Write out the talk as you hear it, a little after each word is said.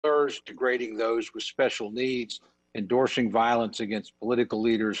slurs, degrading those with special needs, endorsing violence against political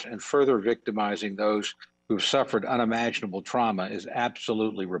leaders, and further victimizing those who have suffered unimaginable trauma is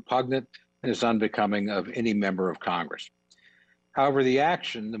absolutely repugnant and is unbecoming of any member of Congress. However, the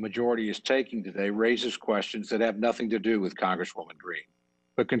action the majority is taking today raises questions that have nothing to do with Congresswoman Green,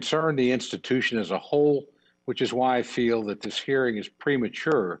 but concern the institution as a whole, which is why I feel that this hearing is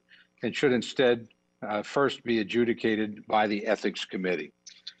premature and should instead first be adjudicated by the Ethics Committee.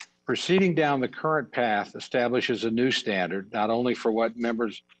 Proceeding down the current path establishes a new standard, not only for what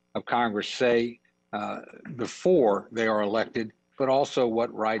members of Congress say before they are elected, but also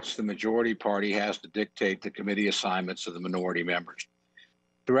what rights the majority party has to dictate the committee assignments of the minority members.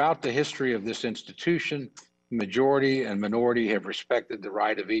 Throughout the history of this institution, majority and minority have respected the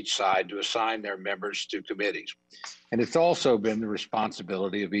right of each side to assign their members to committees. And it's also been the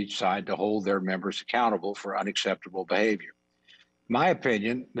responsibility of each side to hold their members accountable for unacceptable behavior. In my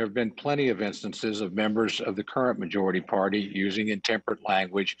opinion, there have been plenty of instances of members of the current majority party using intemperate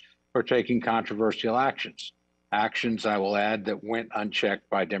language or taking controversial actions. Actions, I will add, that went unchecked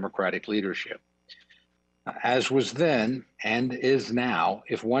by Democratic leadership. As was then and is now,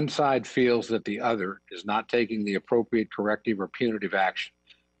 if one side feels that the other is not taking the appropriate corrective or punitive action,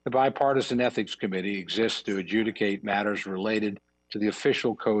 the Bipartisan Ethics Committee exists to adjudicate matters related to the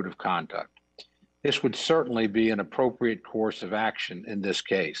official code of conduct. This would certainly be an appropriate course of action in this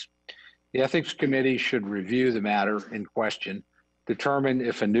case. The Ethics Committee should review the matter in question, determine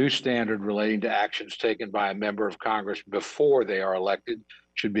if a new standard relating to actions taken by a member of Congress before they are elected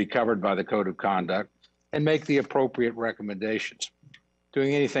should be covered by the Code of Conduct, and make the appropriate recommendations.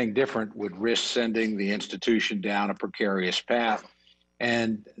 Doing anything different would risk sending the institution down a precarious path,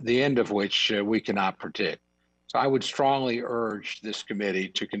 and the end of which we cannot predict. So I would strongly urge this committee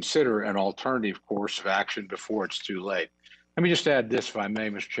to consider an alternative course of action before it's too late. Let me just add this, if I may,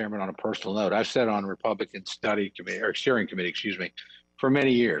 Mr. Chairman, on a personal note. I've sat on Republican steering committee, for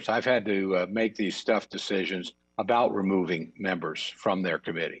many years. I've had to make these tough decisions about removing members from their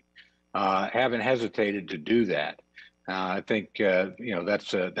committee. Haven't hesitated to do that. I think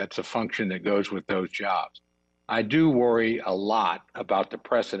that's a function that goes with those jobs. I do worry a lot about the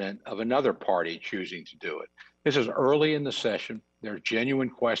precedent of another party choosing to do it. This is early in the session. There are genuine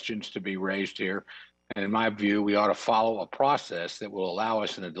questions to be raised here. And in my view, we ought to follow a process that will allow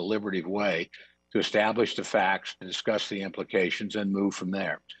us in a deliberative way to establish the facts, to discuss the implications, and move from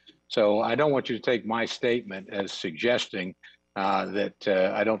there. So I don't want you to take my statement as suggesting that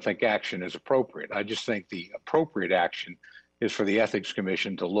I don't think action is appropriate. I just think the appropriate action is for the Ethics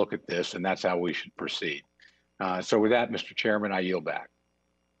Commission to look at this, and that's how we should proceed. So with that, Mr. Chairman, I yield back.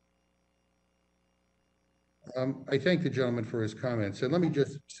 I thank the gentleman for his comments. And let me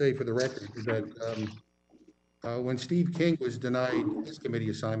just say for the record that when Steve King was denied his committee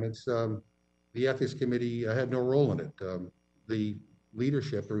assignments, the Ethics Committee had no role in it. The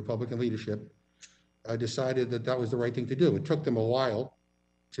leadership, the Republican leadership, decided that that was the right thing to do. It took them a while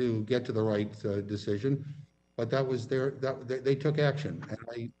to get to the right decision, but that was they took action, and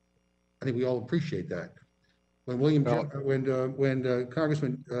I think we all appreciate that. When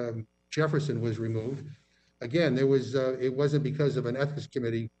Congressman Jefferson was removed, again, it wasn't because of an Ethics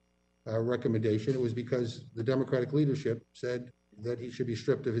Committee recommendation. It was because the Democratic leadership said that he should be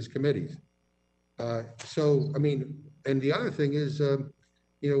stripped of his committees. So, I mean, and the other thing is,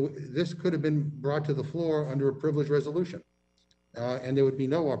 this could have been brought to the floor under a privileged resolution, and there would be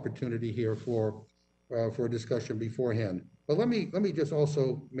no opportunity here for a discussion beforehand. But let me just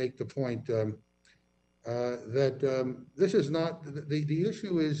also make the point that this is not the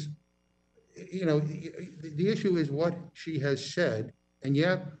issue is, the issue is what she has said, and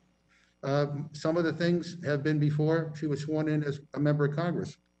yet some of the things have been before she was sworn in as a member of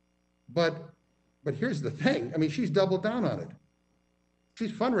Congress. But here's the thing. I mean, she's doubled down on it.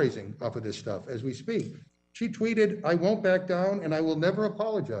 She's fundraising off of this stuff as we speak. She tweeted, "I won't back down and I will never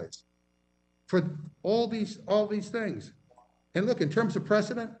apologize," for all these things. And look, in terms of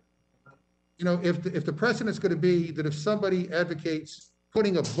precedent, if the precedent's going to be that if somebody advocates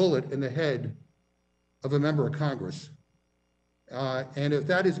putting a bullet in the head of a member of Congress, and if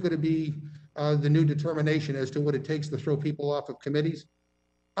that is going to be the new determination as to what it takes to throw people off of committees,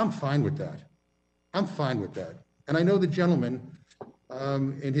 I'm fine with that. I'm fine with that. And I know the gentleman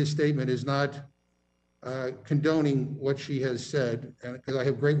in his statement is not condoning what she has said, and because I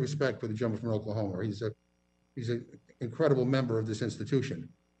have great respect for the gentleman from Oklahoma. He's an incredible member of this institution.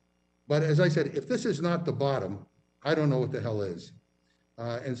 But as I said, if this is not the bottom, I don't know what the hell is.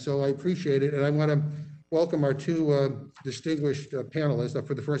 And so I appreciate it. And I want to welcome our two distinguished panelists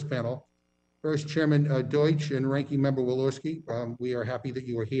for the first panel. First, Chairman Deutsch and Ranking Member Walorski, we are happy that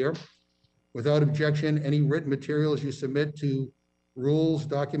you are here. Without objection, any written materials you submit to rules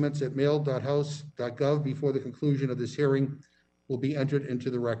documents at mail.house.gov before the conclusion of this hearing will be entered into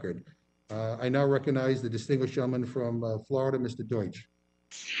the record. I now recognize the distinguished gentleman from Florida, Mr. Deutsch.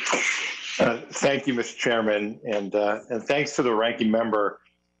 Thank you, Mr. Chairman, and thanks to the ranking member,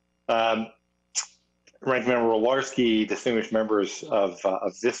 Ranking Member Walorski, distinguished members of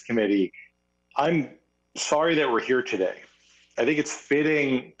this committee. I'm sorry that we're here today. I think it's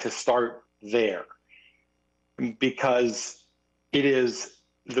fitting to start there because it is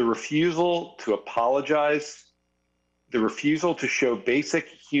the refusal to apologize, the refusal to show basic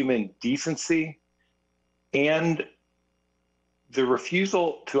human decency, and the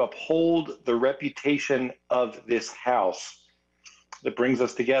refusal to uphold the reputation of this House that brings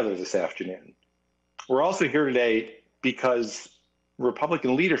us together this afternoon. We're also here today because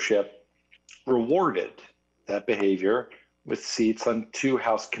Republican leadership rewarded that behavior with seats on 2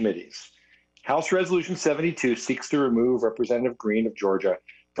 House committees. House Resolution 72 seeks to remove Representative Green of Georgia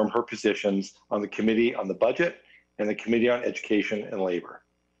from her positions on the Committee on the Budget and the Committee on Education and Labor.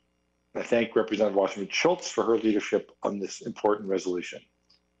 I thank Representative Washington Schultz for her leadership on this important resolution.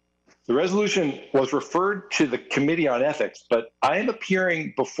 The resolution was referred to the Committee on Ethics, but I am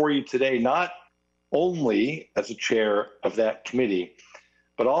appearing before you today not only as a chair of that committee,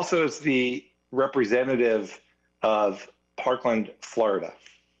 but also as the representative of Parkland, Florida.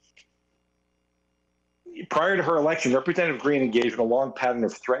 Prior to her election, Representative Green engaged in a long pattern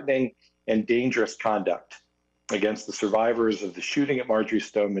of threatening and dangerous conduct against the survivors of the shooting at Marjorie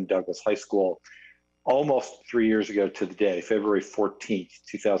Stoneman Douglas High School almost 3 years ago to the day, February 14th,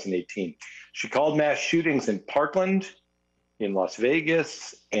 2018. She called mass shootings in Parkland, in Las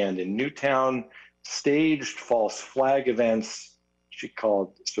Vegas, and in Newtown staged false flag events. She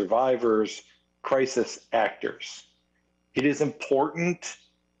called survivors crisis actors. It is important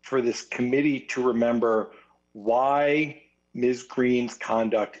for this committee to remember why Ms. Green's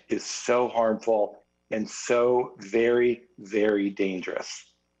conduct is so harmful and so very, very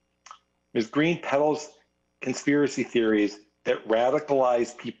dangerous. Ms. Green peddles conspiracy theories that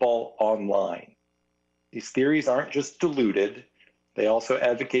radicalize people online. These theories aren't just deluded, they also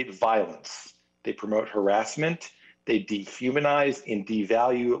advocate violence. They promote harassment, they dehumanize and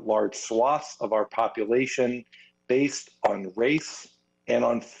devalue large swaths of our population based on race and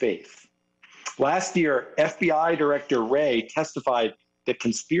on faith. Last year, FBI Director Wray testified that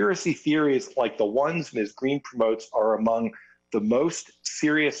conspiracy theories like the ones Ms. Green promotes are among the most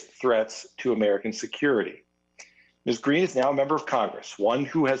serious threats to American security. Ms. Green is now a member of Congress, one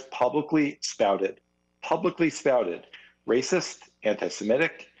who has publicly spouted racist,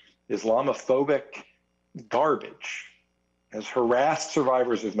 anti-Semitic, Islamophobic garbage, has harassed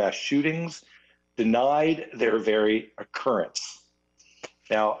survivors of mass shootings, denied their very occurrence.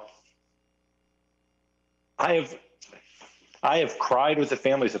 Now, I have cried with the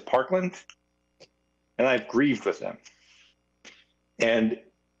families of Parkland, and I've grieved with them. And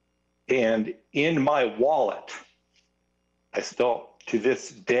in my wallet, I still, to this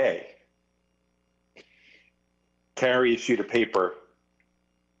day, carry a sheet of paper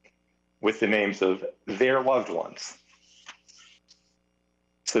with the names of their loved ones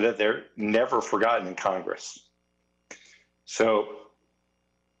so that they're never forgotten in Congress. So,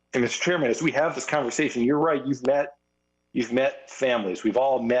 and Mr. Chairman, as we have this conversation, you're right, you've met families. We've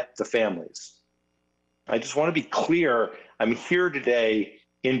all met the families. I just want to be clear, I'm here today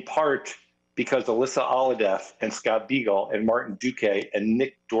in part because Alyssa Alladef and Scott Beagle and Martin Duque and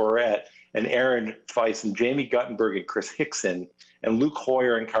Nick Dorette and Aaron Feiss and Jamie Guttenberg and Chris Hickson and Luke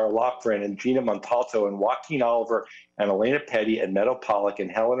Hoyer and Carl Lofgren and Gina Montalto and Joaquin Oliver and Elena Petty and Meadow Pollack and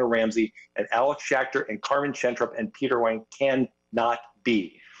Helena Ramsey and Alex Schachter and Carmen Chentrup and Peter Wang cannot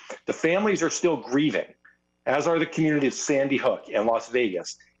be. The families are still grieving, as are the communities of Sandy Hook and Las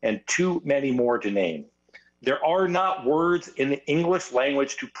Vegas, and too many more to name. There are not words in the English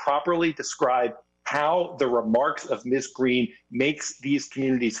language to properly describe how the remarks of Ms. Green makes these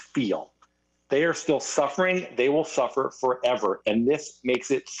communities feel. They are still suffering. They will suffer forever, and this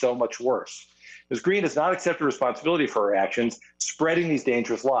makes it so much worse. Ms. Green has not accepted responsibility for her actions, spreading these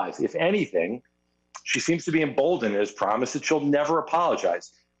dangerous lies. If anything, she seems to be emboldened and has promised that she'll never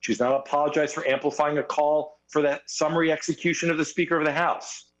apologize. She's not apologized for amplifying a call for that summary execution of the Speaker of the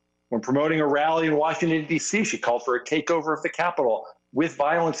House. When promoting a rally in Washington, D.C., she called for a takeover of the Capitol with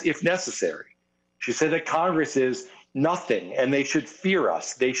violence if necessary. She said that Congress is nothing and they should fear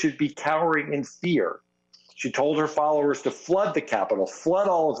us. They should be cowering in fear. She told her followers to flood the Capitol, flood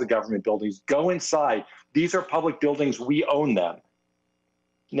all of the government buildings, go inside. These are public buildings. We own them.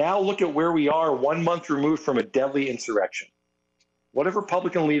 Now look at where we are 1 month removed from a deadly insurrection. What have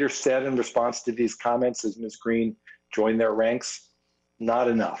Republican leaders said in response to these comments as Ms. Green joined their ranks? Not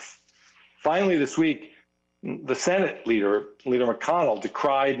enough. Finally, this week, the Senate leader, Leader McConnell,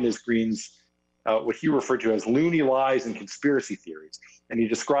 decried Ms. Green's what he referred to as loony lies and conspiracy theories. And he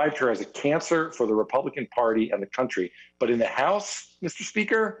described her as a cancer for the Republican Party and the country. But in the House, Mr.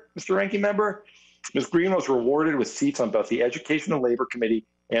 Speaker, Mr. Ranking Member, Ms. Green was rewarded with seats on both the Education and Labor Committee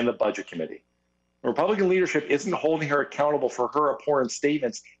and the Budget Committee. The Republican leadership isn't holding her accountable for her abhorrent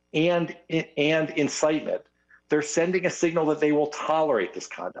statements and incitement. They're sending a signal that they will tolerate this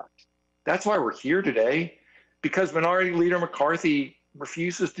conduct. That's why we're here today, because Minority Leader McCarthy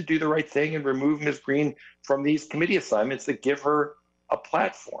refuses to do the right thing and remove Ms. Green from these committee assignments that give her a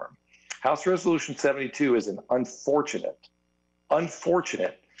platform. House Resolution 72 is an unfortunate,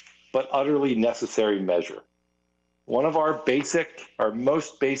 but utterly necessary measure. One of our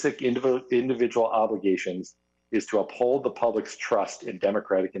most basic individual obligations is to uphold the public's trust in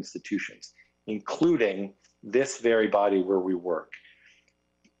democratic institutions, including this very body where we work.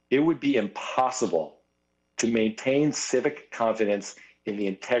 It would be impossible to maintain civic confidence in the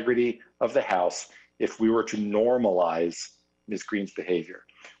integrity of the House if we were to normalize Ms. Green's behavior.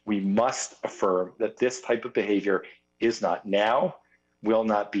 We must affirm that this type of behavior is not now, will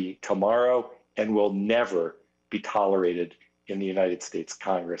not be tomorrow, and will never be tolerated in the United States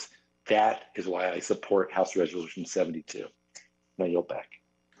Congress. That is why I support House Resolution 72. Now yield back.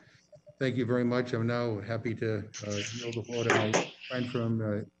 Thank you very much. I'm now happy to yield the floor to my friend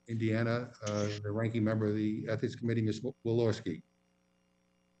from Indiana, the ranking member of the Ethics Committee, Ms. Walorski.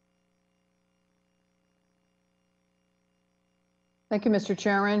 Thank you, Mr.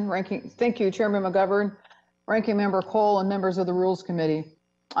 Chairman. Thank you, Chairman McGovern, Ranking Member Cole, and members of the Rules Committee.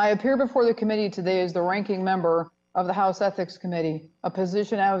 I appear before the committee today as the ranking member of the House Ethics Committee, a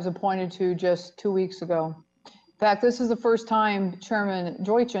position I was appointed to just 2 weeks ago. In fact, this is the first time Chairman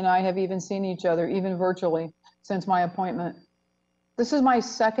Deutsch and I have even seen each other, even virtually, since my appointment. This is my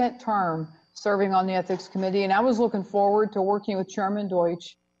second term serving on the Ethics Committee, and I was looking forward to working with Chairman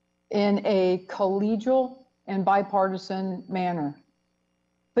Deutsch in a collegial and bipartisan manner.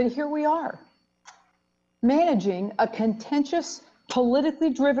 But here we are, managing a contentious, politically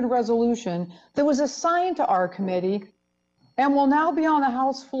driven resolution that was assigned to our committee and will now be on the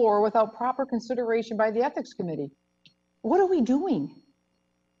House floor without proper consideration by the Ethics Committee. What are we doing,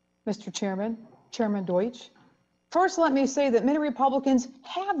 Mr. Chairman, Chairman Deutsch? First, let me say that many Republicans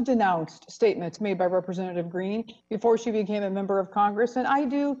have denounced statements made by Representative Green before she became a member of Congress, and I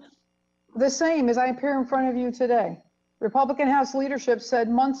do the same as I appear in front of you today. Republican House leadership said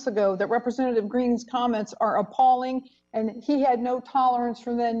months ago that Representative Green's comments are appalling, and he had no tolerance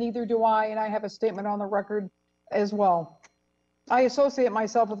for them, neither do I, and I have a statement on the record as well. I associate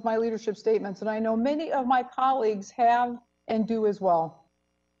myself with my leadership statements, and I know many of my colleagues have and do as well.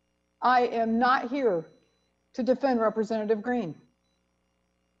 I am not here to defend Representative Green.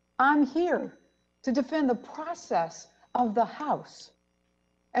 I'm here to defend the process of the House,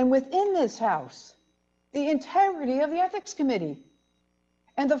 and within this House, the integrity of the Ethics Committee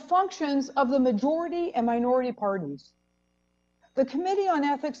and the functions of the majority and minority parties. The Committee on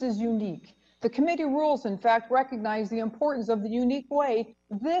Ethics is unique. The committee rules, in fact, recognize the importance of the unique way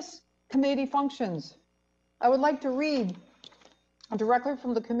this committee functions. I would like to read directly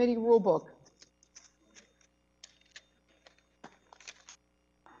from the committee rule book.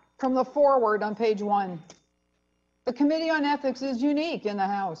 From the foreword on page 1. The Committee on Ethics is unique in the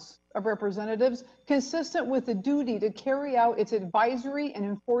House of Representatives, consistent with the duty to carry out its advisory and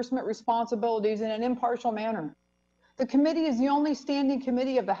enforcement responsibilities in an impartial manner. The committee is the only standing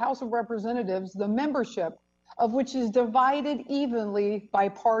committee of the House of Representatives, the membership of which is divided evenly by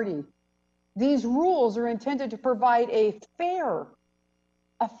party. These rules are intended to provide a fair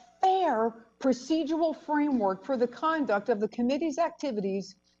procedural framework for the conduct of the committee's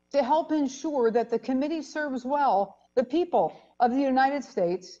activities to help ensure that the committee serves well the people of the United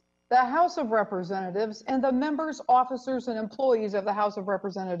States, the House of Representatives, and the members, officers, and employees of the House of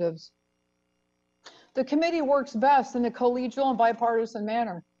Representatives. The committee works best in a collegial and bipartisan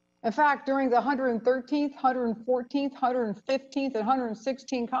manner. In fact, during the 113th, 114th, 115th, and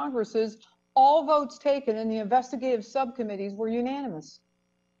 116th Congresses, all votes taken in the investigative subcommittees were unanimous.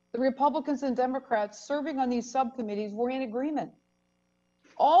 The Republicans and Democrats serving on these subcommittees were in agreement.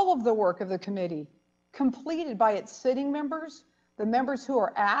 All of the work of the committee, completed by its sitting members, the members who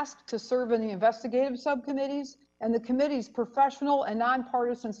are asked to serve in the investigative subcommittees, and the committee's professional and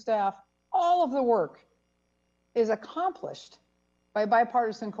nonpartisan staff, all of the work is accomplished by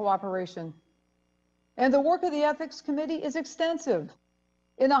bipartisan cooperation. And the work of the Ethics Committee is extensive.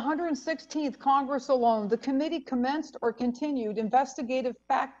 In the 116th Congress alone, the committee commenced or continued investigative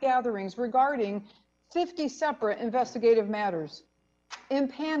fact gatherings regarding 50 separate investigative matters,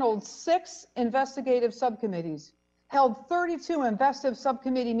 impaneled 6 investigative subcommittees, held 32 investigative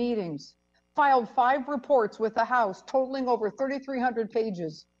subcommittee meetings, filed 5 reports with the House totaling over 3,300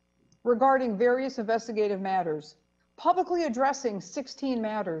 pages regarding various investigative matters, publicly addressing 16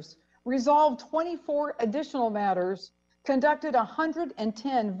 matters, resolved 24 additional matters, conducted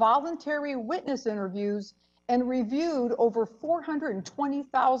 110 voluntary witness interviews, and reviewed over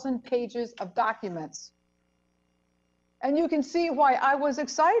 420,000 pages of documents. And you can see why I was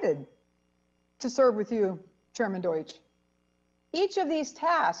excited to serve with you, Chairman Deutsch. Each of these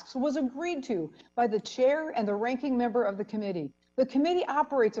tasks was agreed to by the chair and the ranking member of the committee. The committee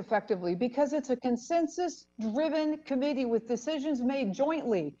operates effectively because it's a consensus-driven committee with decisions made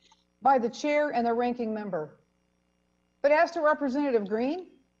jointly by the chair and the ranking member. But as to Representative Green,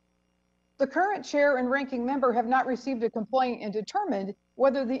 the current chair and ranking member have not received a complaint and determined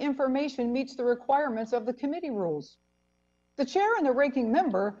whether the information meets the requirements of the committee rules. The chair and the ranking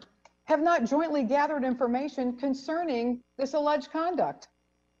member have not jointly gathered information concerning this alleged conduct.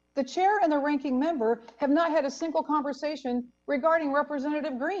 The chair and the ranking member have not had a single conversation regarding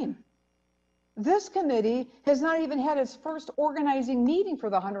Representative Green. This committee has not even had its first organizing meeting for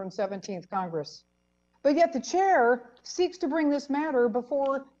the 117th Congress. But yet the chair seeks to bring this matter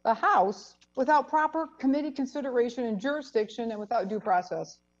before the House without proper committee consideration and jurisdiction and without due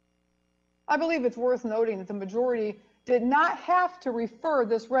process. I believe it's worth noting that the majority did not have to refer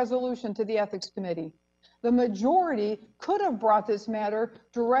this resolution to the Ethics Committee. The majority could have brought this matter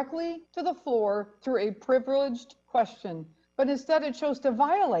directly to the floor through a privileged question, but instead it chose to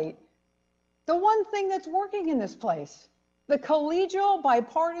violate the one thing that's working in this place, the collegial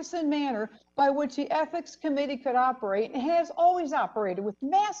bipartisan manner by which the Ethics Committee could operate and has always operated with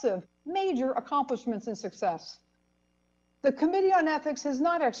massive, major accomplishments and success. The Committee on Ethics has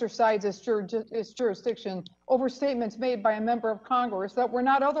not exercised its jurisdiction over statements made by a member of Congress that were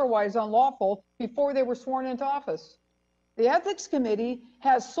not otherwise unlawful before they were sworn into office. The Ethics Committee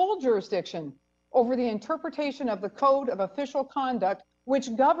has sole jurisdiction over the interpretation of the Code of Official Conduct,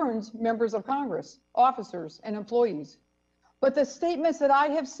 which governs members of Congress, officers, and employees. But the statements that I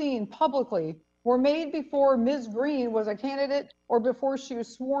have seen publicly were made before Ms. Green was a candidate or before she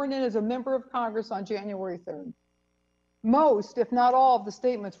was sworn in as a member of Congress on January 3rd. Most, if not all, of the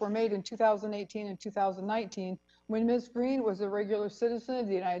statements were made in 2018 and 2019 when Ms. Green was a regular citizen of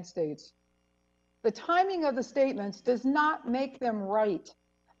the United States. The timing of the statements does not make them right,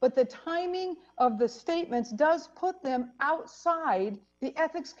 but the timing of the statements does put them outside the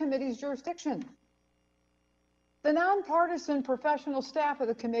Ethics Committee's jurisdiction. The nonpartisan professional staff of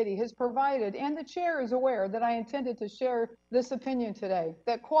the committee has provided, and the chair is aware that I intended to share this opinion today,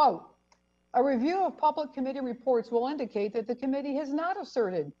 that, quote, a review of public committee reports will indicate that the committee has not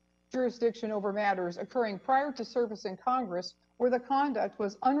asserted jurisdiction over matters occurring prior to service in Congress where the conduct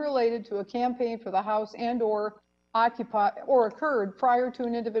was unrelated to a campaign for the House and or occurred prior to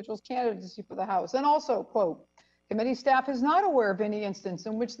an individual's candidacy for the House. And also, quote, committee staff is not aware of any instance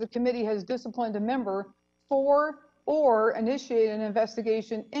in which the committee has disciplined a member for or initiated an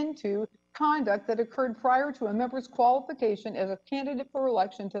investigation into conduct that occurred prior to a member's qualification as a candidate for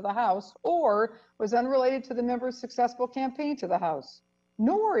election to the House or was unrelated to the member's successful campaign to the House.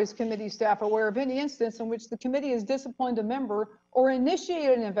 Nor is committee staff aware of any instance in which the committee has disciplined a member or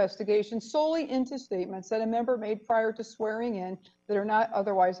initiated an investigation solely into statements that a member made prior to swearing in that are not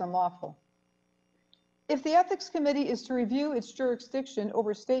otherwise unlawful. If the Ethics Committee is to review its jurisdiction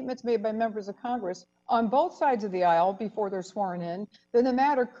over statements made by members of Congress on both sides of the aisle before they're sworn in, then the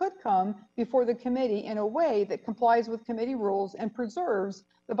matter could come before the committee in a way that complies with committee rules and preserves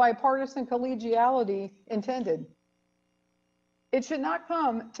the bipartisan collegiality intended. It should not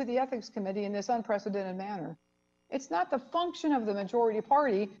come to the Ethics Committee in this unprecedented manner. It's not the function of the majority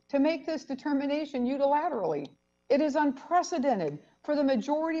party to make this determination unilaterally. It is unprecedented for the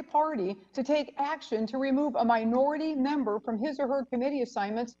majority party to take action to remove a minority member from his or her committee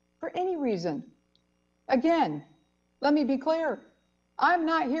assignments for any reason. Again, let me be clear. I'm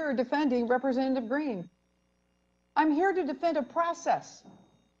not here defending Representative Green. I'm here to defend a process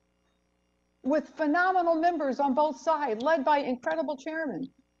with phenomenal members on both sides, led by incredible chairmen,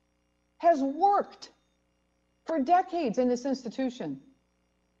 has worked for decades in this institution.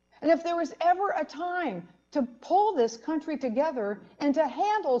 And if there was ever a time to pull this country together and to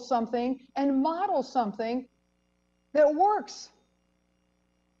handle something and model something that works,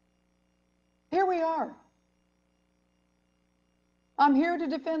 here we are. I'm here to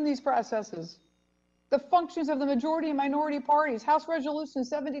defend these processes. the functions of the majority and minority parties. House Resolution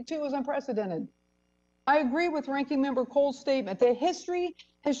 72 is unprecedented. I agree with Ranking Member Cole's statement that history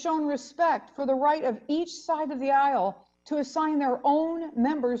has shown respect for the right of each side of the aisle to assign their own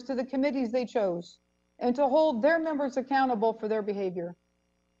members to the committees they chose and to hold their members accountable for their behavior.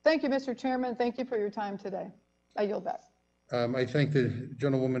 Thank you, Mr. Chairman. Thank you for your time today. I yield back. I thank the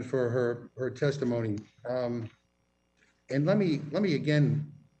gentlewoman for her testimony. And let me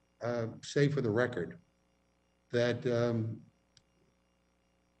again say for the record that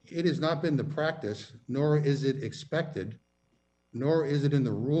it has not been the practice, nor is it expected, nor is it in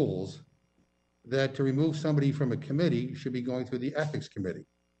the rules that to remove somebody from a committee should be going through the ethics committee.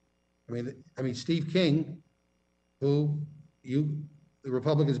 I mean, Steve King, who the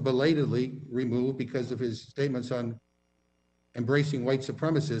Republicans belatedly removed because of his statements on embracing white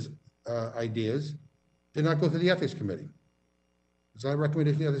supremacist ideas, did not go through the ethics committee. It's not a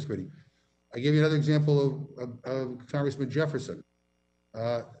recommendation of the ethics committee. I gave you another example of Congressman Jefferson.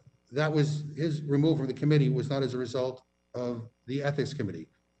 That was his removal from the committee was not as a result of the ethics committee.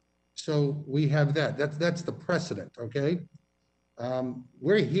 So we have that. That's the precedent, okay?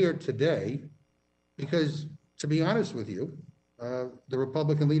 We're here today because, to be honest with you, the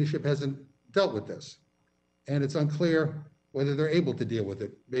Republican leadership hasn't dealt with this. And it's unclear whether they're able to deal with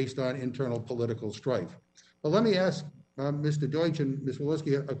it based on internal political strife. But let me ask Mr. Deutsch and Ms.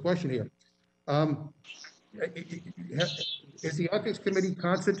 Walensky a question here. Is the ethics committee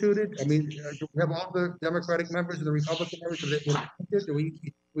constituted? I mean, do we have all the Democratic members and the Republican members? Do we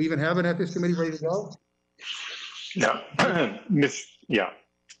even have an ethics committee ready to go? No, Mr.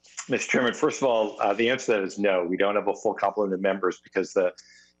 Chairman, first of all, the answer to that is no. We don't have a full complement of members because the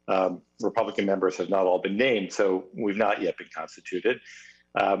Republican members have not all been named, so we've not yet been constituted.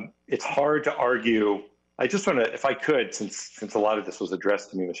 It's hard to argue. I just want to, if I could, since a lot of this was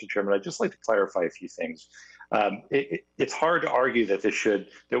addressed to me, Mr. Chairman, I'd just like to clarify a few things. It's hard to argue that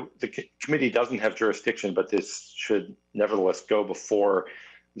the committee doesn't have jurisdiction, but this should nevertheless go before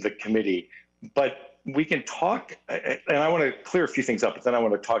the committee. But we can talk, and I want to clear a few things up, but then I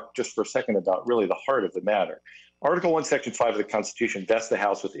want to talk just for a second about really the heart of the matter. Article 1, Section 5 of the Constitution vests the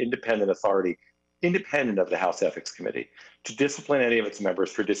House with independent authority, independent of the House Ethics Committee, to discipline any of its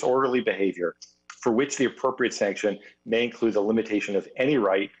members for disorderly behavior, for which the appropriate sanction may include the limitation of any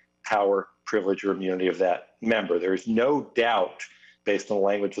right, power, privilege, or immunity of that member. There is no doubt, based on the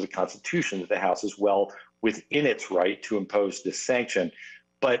language of the Constitution, that the House is well within its right to impose this sanction.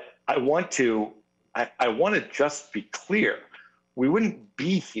 But I want to just be clear. We wouldn't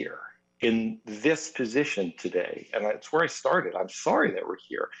be here in this position today, and that's where I started. I'm sorry that we're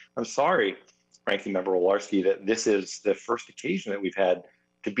here. I'm sorry, Ranking Member Walensky, that this is the first occasion that we've had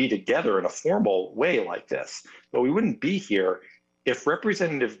to be together in a formal way like this. But we wouldn't be here if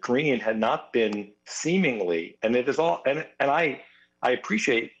Representative Green had not been seemingly, and it is all, and I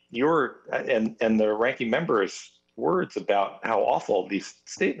appreciate your and the ranking member's words about how awful these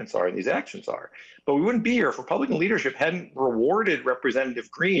statements are and these actions are. But we wouldn't be here if Republican leadership hadn't rewarded Representative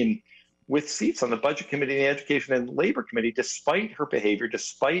Green with seats on the Budget Committee, the Education and Labor Committee, despite her behavior,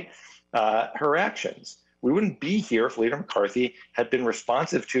 despite her actions. We wouldn't be here if Leader McCarthy had been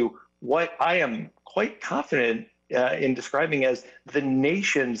responsive to what I am quite confident in describing as the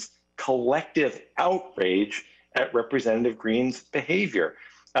nation's collective outrage at Representative Green's behavior.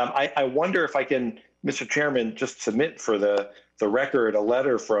 I wonder if I can, Mr. Chairman, just submit for the record a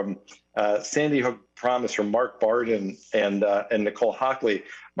letter from Sandy Hook Promise from Mark Barden and Nicole Hockley.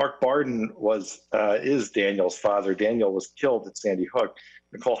 Mark Barden is Daniel's father. Daniel was killed at Sandy Hook.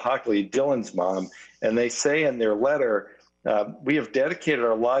 Nicole Hockley, Dylan's mom, and they say in their letter, we have dedicated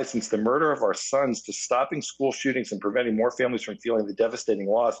our lives since the murder of our sons to stopping school shootings and preventing more families from feeling the devastating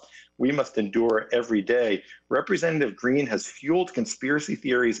loss we must endure every day. Representative Green has fueled conspiracy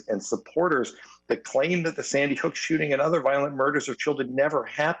theories and supporters that claim that the Sandy Hook shooting and other violent murders of children never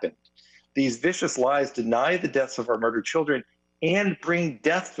happened. These vicious lies deny the deaths of our murdered children and bring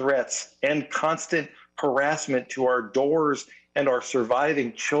death threats and constant harassment to our doors and our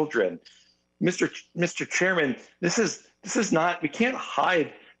surviving children. Mr. Chairman, this is not, we can't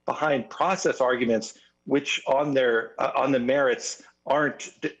hide behind process arguments which on the merits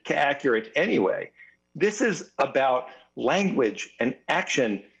aren't accurate anyway. This is about language and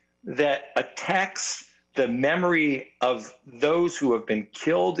action that attacks the memory of those who have been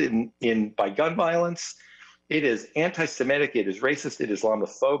killed by gun violence. It is anti-Semitic, it is racist, it is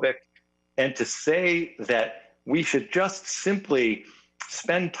Islamophobic. And to say that we should just simply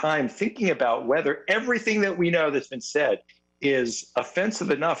spend time thinking about whether everything that we know that's been said is offensive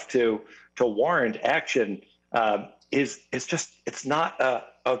enough to warrant action is just, it's not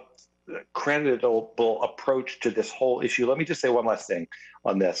creditable approach to this whole issue. Let me just say one last thing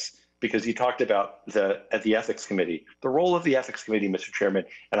on this, because you talked about at the ethics committee, the role of the ethics committee, Mr. Chairman,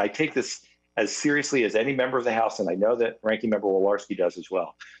 and I take this as seriously as any member of the House, and I know that Ranking Member Wolarski does as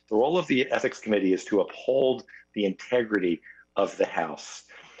well. The role of the ethics committee is to uphold the integrity of the House.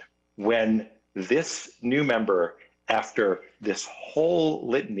 When this new member, after this whole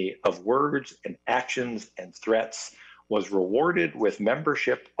litany of words and actions and threats, was rewarded with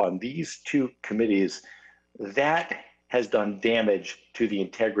membership on these two committees, that has done damage to the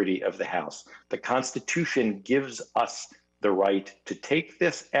integrity of the House. The Constitution gives us the right to take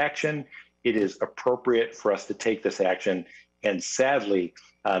this action. It is appropriate for us to take this action. And sadly,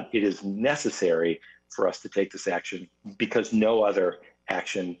 it is necessary for us to take this action because no other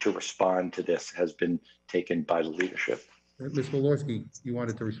action to respond to this has been taken by the leadership. Ms. Wolarski, you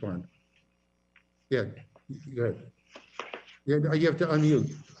wanted to respond? Yeah, go ahead. Yeah, you have to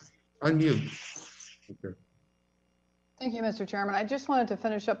unmute. Unmute. Okay. Thank you, Mr. Chairman. I just wanted to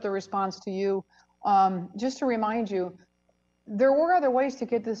finish up the response to you. Just to remind you, there were other ways to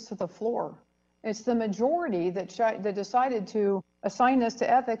get this to the floor. It's the majority that decided to assign this to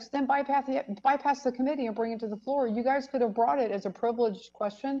ethics, then bypass the committee and bring it to the floor. You guys could have brought it as a privileged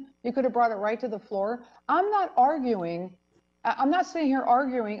question. You could have brought it right to the floor. I'm not sitting here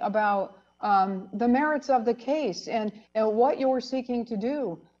arguing about the merits of the case and what you're seeking to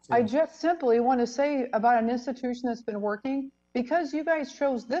do. Yeah. I just simply want to say about an institution that's been working, because you guys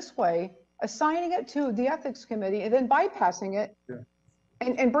chose this way, assigning it to the ethics committee and then bypassing it. Yeah.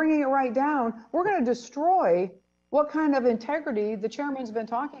 And bringing it right down, we're going to destroy what kind of integrity the chairman's been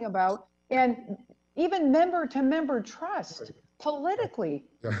talking about, and even member-to-member trust politically.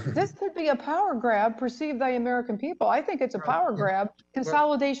 Yeah. This could be a power grab perceived by the American people. I think it's a power grab,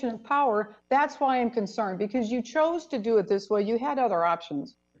 consolidation of power. That's why I'm concerned, because you chose to do it this way. You had other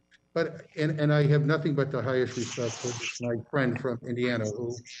options. But, and I have nothing but the highest respect for my friend from Indiana,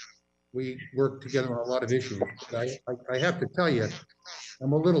 who we work together on a lot of issues. I have to tell you,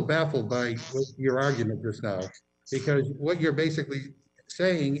 I'm a little baffled by your argument just now, because what you're basically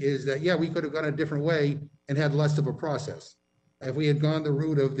saying is that, yeah, we could have gone a different way and had less of a process. If we had gone the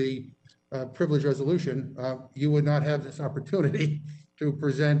route of the privilege resolution, you would not have this opportunity to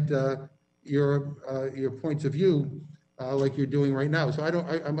present your points of view like you're doing right now. So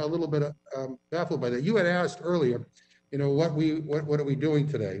I'm a little bit baffled by that. You had asked earlier, what are we doing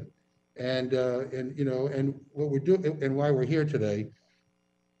today? And what we're doing and why we're here today.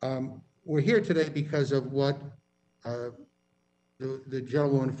 We're here today because of what the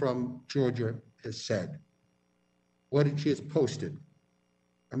gentlewoman from Georgia has said, what she has posted.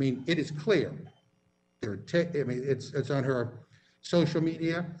 I mean, it is clear. It's on her social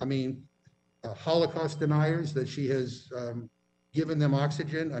media. I mean, Holocaust deniers that she has given them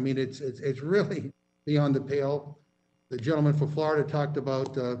oxygen. I mean, it's really beyond the pale. The gentleman from Florida talked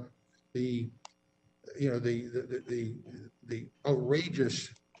about the outrageous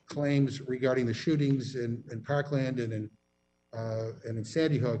claims regarding the shootings in Parkland and in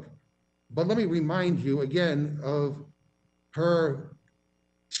Sandy Hook. But let me remind you again of her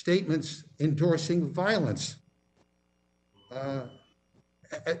statements endorsing violence,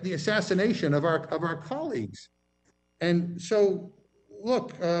 the assassination of our colleagues. And so,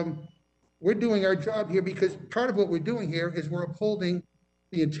 look, we're doing our job here because part of what we're doing here is we're upholding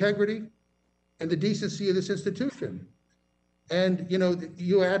the integrity and the decency of this institution. And,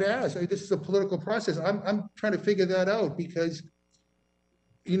 you had asked, this is a political process. I'm trying to figure that out because,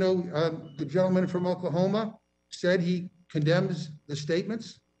 the gentleman from Oklahoma said he condemns the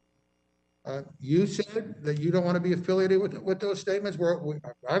statements. You said that you don't want to be affiliated with those statements.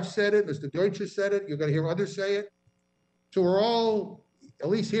 I've said it, Mr. Deutsch has said it, you're going to hear others say it. So we're all, at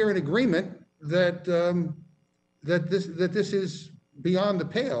least here, in agreement that, that this is beyond the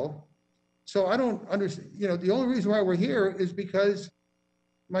pale. So I don't understand, the only reason why we're here is because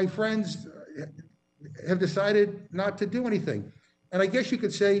my friends have decided not to do anything. And I guess you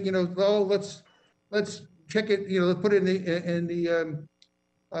could say, well, let's check it, let's put it in the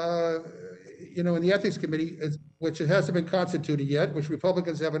ethics committee, which it hasn't been constituted yet, which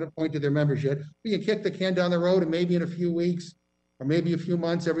Republicans haven't appointed their members yet. We can kick the can down the road, and maybe in a few weeks or maybe a few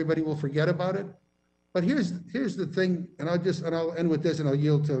months, everybody will forget about it. But here's the thing, and I'll end with this, and I'll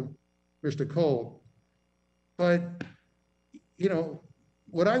yield to Mr. Cole. But,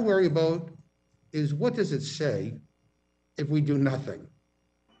 what I worry about is, what does it say if we do nothing?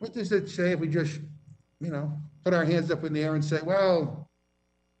 What does it say if we just, put our hands up in the air and say, well,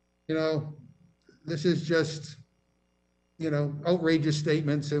 this is just, outrageous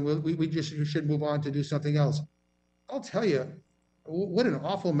statements and we should move on to do something else? I'll tell you, what an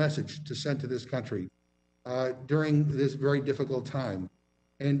awful message to send to this country during this very difficult time.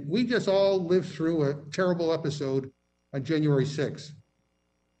 And we just all lived through a terrible episode on January 6th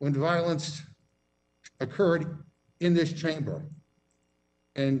when violence occurred in this chamber.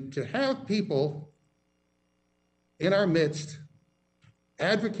 And to have people in our midst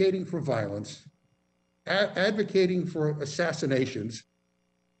advocating for violence, advocating for assassinations,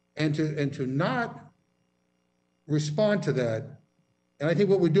 and to not respond to that. And I think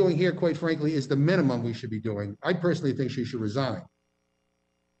what we're doing here, quite frankly, is the minimum we should be doing. I personally think she should resign.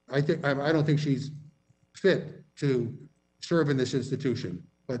 I don't think she's fit to serve in this institution,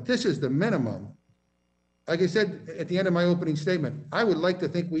 but this is the minimum. Like I said at the end of my opening statement, I would like to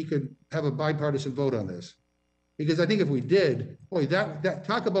think we could have a bipartisan vote on this, because I think if we did, boy, that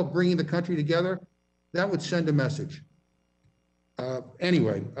talk about bringing the country together, that would send a message.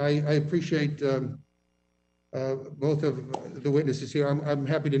 Anyway, I appreciate both of the witnesses here. I'm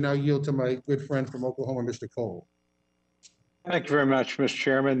happy to now yield to my good friend from Oklahoma, Mr. Cole. Thank you very much, Mr.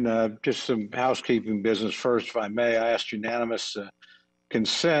 Chairman. Just some housekeeping business first, if I may. I asked unanimous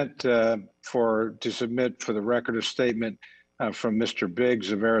consent to submit for the record a statement from Mr.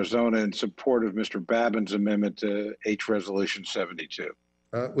 Biggs of Arizona in support of Mr. Babin's amendment to H Resolution 72.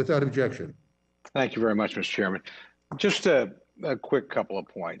 Without objection. Thank you very much, Mr. Chairman. Just a quick couple of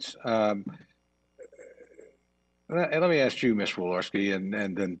points. And let me ask you, Ms. Walorski, and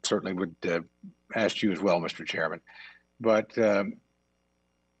then certainly would ask you as well, Mr. Chairman. But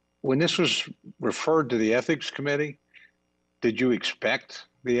when this was referred to the Ethics Committee, did you expect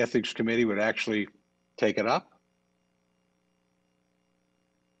the Ethics Committee would actually take it up?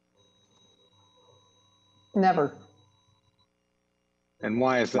 Never. And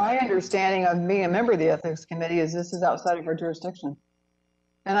why is that? My understanding of being a member of the Ethics Committee is this is outside of our jurisdiction.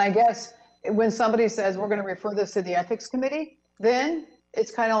 And I guess when somebody says we're going to refer this to the Ethics Committee, then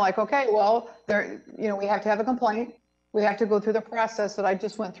it's kind of like, okay, well, we have to have a complaint. We have to go through the process that I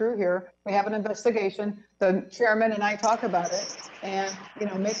just went through here. We have an investigation. The chairman and I talk about it and,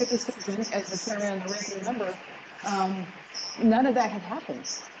 make a decision as the chairman and the ranking member. None of that had happened.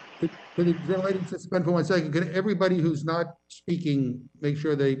 Could the gentlelady suspend for 1 second? Could everybody who's not speaking make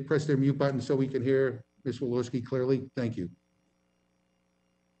sure they press their mute button so we can hear Ms. Walorski clearly? Thank you.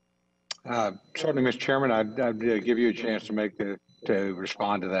 Certainly, Mr. Chairman, I'd give you a chance to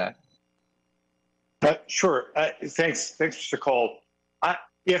respond to that. Sure. Thanks, Mr. Cole. I'm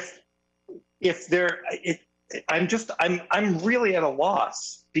really at a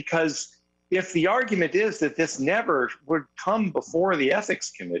loss, because if the argument is that this never would come before the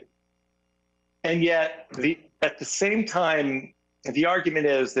Ethics Committee, and yet at the same time the argument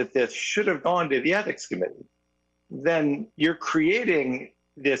is that this should have gone to the Ethics Committee, then you're creating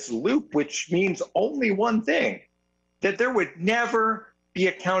this loop, which means only one thing: that there would never be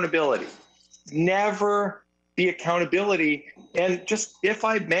accountability. Never be accountability. And just, if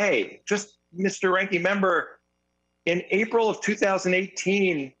I may, just Mr. Ranking Member, in April of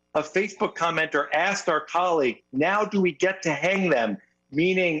 2018, a Facebook commenter asked our colleague, now do we get to hang them?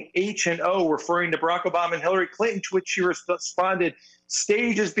 Meaning H and O, referring to Barack Obama and Hillary Clinton, to which she responded,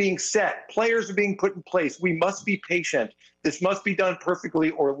 stage is being set, players are being put in place. We must be patient. This must be done perfectly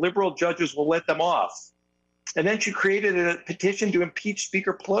or liberal judges will let them off. And then she created a petition to impeach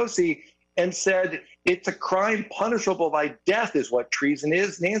Speaker Pelosi and said it's a crime punishable by death is what treason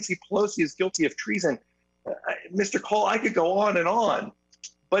is. Nancy Pelosi is guilty of treason. Mr. Cole, I could go on and on.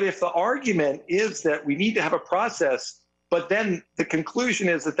 But if the argument is that we need to have a process, but then the conclusion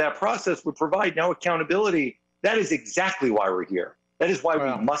is that that process would provide no accountability, that is exactly why we're here. That is why we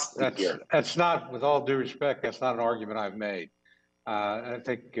must be here. That's not, with all due respect, that's not an argument I've made. I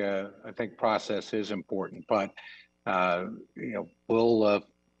think process is important, but we'll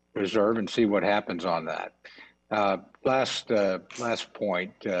reserve and see what happens on that. Last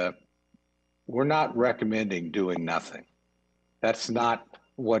point. We're not recommending doing nothing. That's not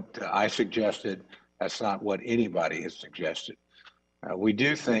what I suggested. That's not what anybody has suggested. We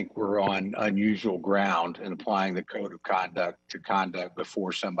do think we're on unusual ground in applying the code of conduct to conduct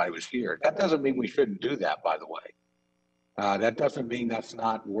before somebody was here. That doesn't mean we shouldn't do that, by the way. That doesn't mean that's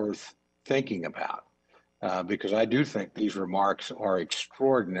not worth thinking about, because I do think these remarks are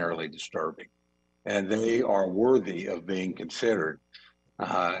extraordinarily disturbing, and they are worthy of being considered.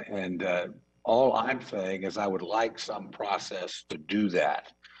 All I'm saying is I would like some process to do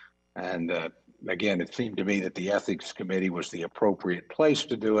that. And again, it seemed to me that the Ethics Committee was the appropriate place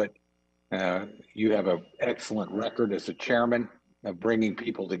to do it. You have an excellent record as a chairman of bringing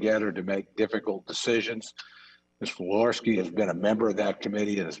people together to make difficult decisions. Ms. Walorski has been a member of that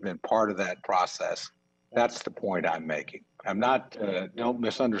committee and has been part of that process. That's the point I'm making. I'm not, don't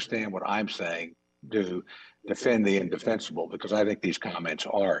misunderstand what I'm saying to defend the indefensible, because I think these comments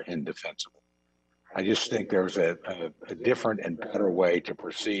are indefensible. I just think there's a different and better way to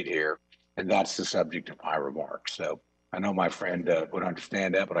proceed here, and that's the subject of my remarks. So I know my friend would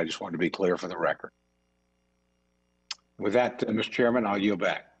understand that, but I just wanted to be clear for the record. With that, Mr. Chairman, I'll yield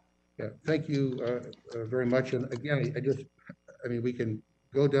back. Yeah, thank you very much. And again, I mean, we can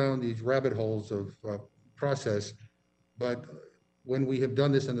go down these rabbit holes of process, but when we have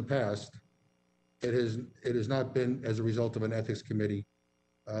done this in the past, it has not been as a result of an ethics committee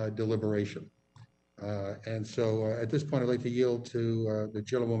deliberation. And so at this point, I'd like to yield to the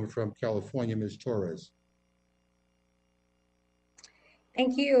gentlewoman from California, Ms. Torres.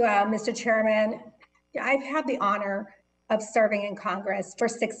 Thank you, Mr. Chairman. I've had the honor of serving in Congress for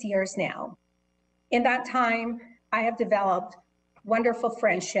 6 years now. In that time, I have developed wonderful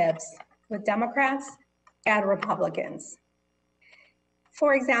friendships with Democrats and Republicans.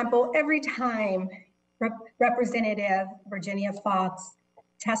 For example, every time Representative Virginia Foxx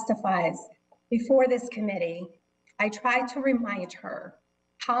testifies before this committee, I try to remind her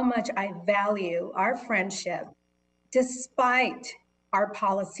how much I value our friendship despite our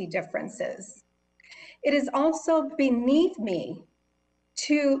policy differences. It is also beneath me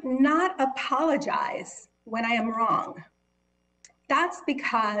to not apologize when I am wrong. That's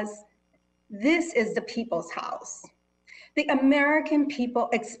because this is the people's house. The American people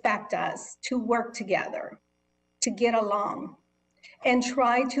expect us to work together, to get along, and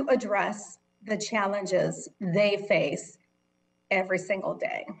try to address the challenges they face every single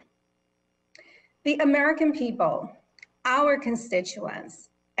day. The American people, our constituents,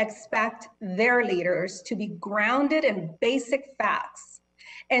 expect their leaders to be grounded in basic facts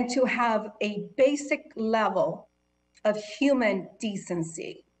and to have a basic level of human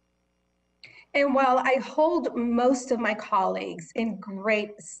decency. And while I hold most of my colleagues in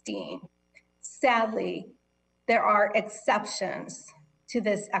great esteem, sadly, there are exceptions to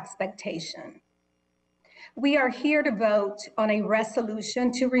this expectation. We are here to vote on a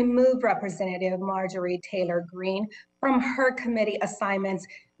resolution to remove Representative Marjorie Taylor Green from her committee assignments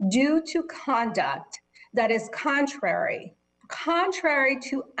due to conduct that is contrary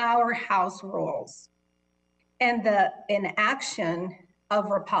to our House rules and the inaction of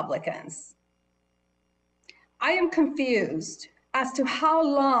Republicans. I am confused as to how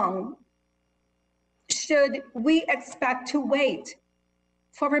long should we expect to wait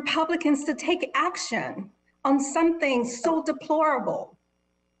for Republicans to take action on something so deplorable.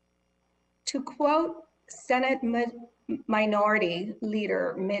 To quote Senate Minority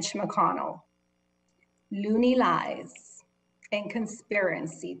Leader Mitch McConnell, "Loony lies and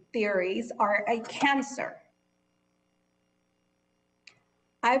conspiracy theories are a cancer."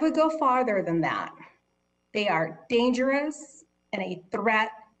 I would go farther than that. They are dangerous and a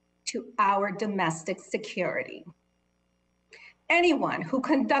threat to our domestic security. Anyone who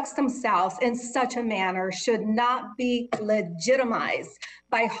conducts themselves in such a manner should not be legitimized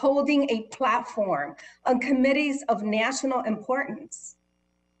by holding a platform on committees of national importance.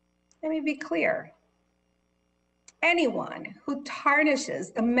 Let me be clear. Anyone who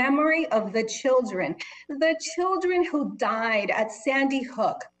tarnishes the memory of the children who died at Sandy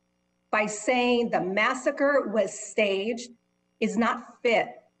Hook by saying the massacre was staged is not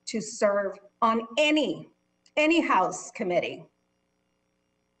fit to serve on any House committee.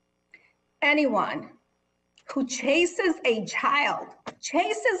 Anyone who chases a child,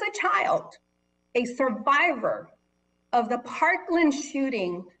 a survivor of the Parkland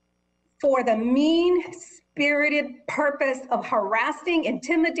shooting for the mean-spirited purpose of harassing,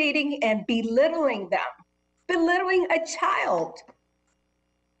 intimidating, and belittling a child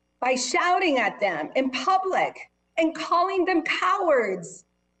by shouting at them in public and calling them cowards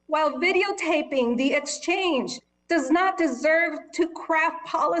while videotaping the exchange does not deserve to craft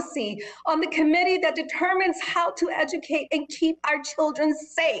policy on the committee that determines how to educate and keep our children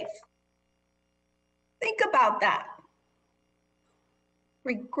safe. Think about that.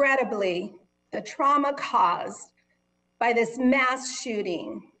 Regrettably, the trauma caused by this mass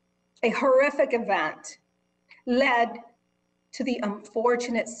shooting, a horrific event, led to the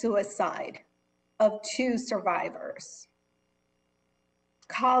unfortunate suicide of 2 survivors.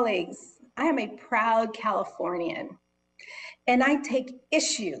 Colleagues, I am a proud Californian, and I take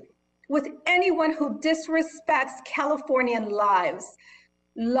issue with anyone who disrespects Californian lives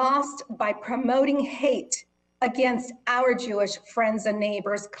lost by promoting hate against our Jewish friends and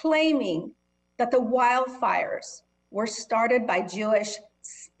neighbors, claiming that the wildfires were started by Jewish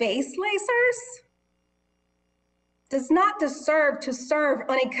space lasers. does not deserve to serve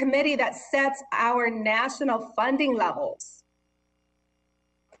on a committee that sets our national funding levels.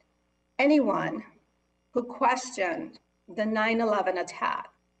 Anyone who questioned the 9/11 attack,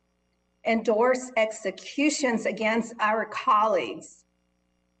 endorsed executions against our colleagues,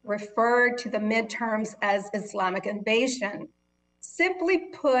 referred to the midterms as Islamic invasion, simply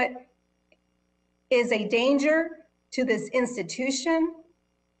put, is a danger to this institution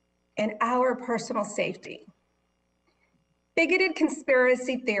and our personal safety. Bigoted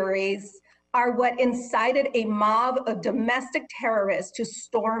conspiracy theories are what incited a mob of domestic terrorists to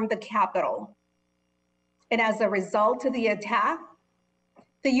storm the Capitol. And as a result of the attack,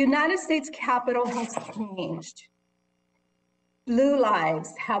 the United States Capitol has changed. Blue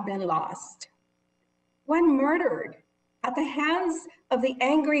lives have been lost. One murdered at the hands of the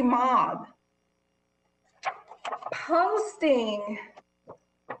angry mob. Posting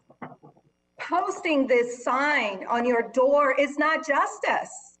this sign on your door is not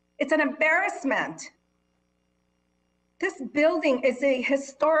justice. It's an embarrassment. This building is a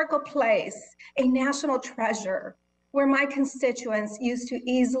historical place, a national treasure, where my constituents used to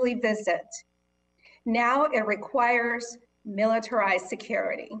easily visit. Now it requires militarized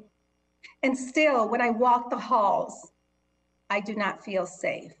security. And still, when I walk the halls, I do not feel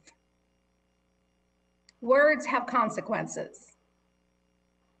safe. Words have consequences.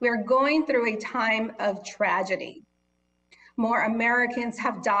 We're going through a time of tragedy. More Americans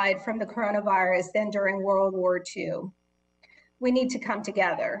have died from the coronavirus than during World War II. We need to come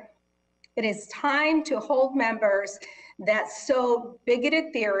together. It is time to hold members that sow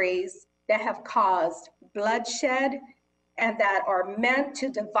bigoted theories that have caused bloodshed and that are meant to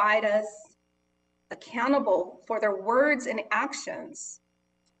divide us accountable for their words and actions.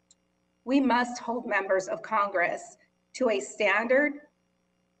 We must hold members of Congress to a standard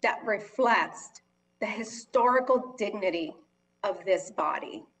that reflects the historical dignity of this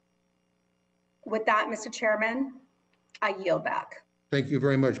body. With that, Mr. Chairman, I yield back. Thank you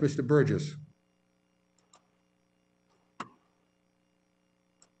very much. Mr. Burgess.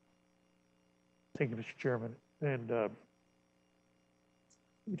 Thank you, Mr. Chairman. And let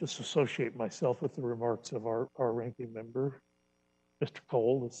me just associate myself with the remarks of our ranking member, Mr.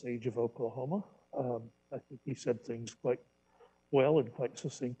 Cole, the sage of Oklahoma. I think he said things quite well and quite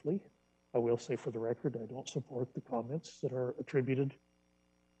succinctly. I will say for the record, I don't support the comments that are attributed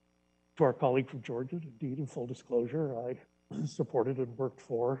to our colleague from Georgia. Indeed, in full disclosure, I supported and worked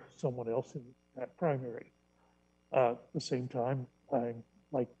for someone else in that primary. At the same time, I'm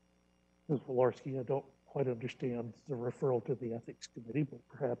like Ms. Walorski, I don't quite understand the referral to the Ethics Committee, but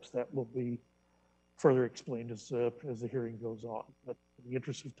perhaps that will be further explained as the hearing goes on. But in the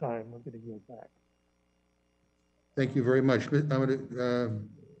interest of time, I'm going to yield back. Thank you very much. I'm going to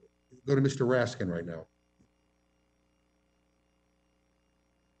go to Mr. Raskin right now.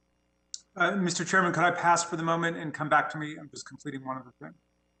 Mr. Chairman, could I pass for the moment and come back to me? I'm just completing one other thing.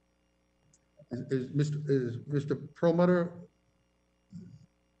 Is Mr. Perlmutter?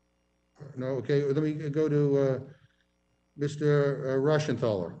 No, okay, let me go to Mr.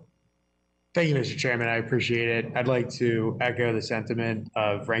 Rushenthaler. Thank you, Mr. Chairman. I appreciate it. I'd like to echo the sentiment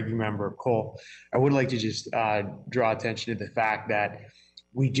of Ranking Member Cole. I would like to just draw attention to the fact that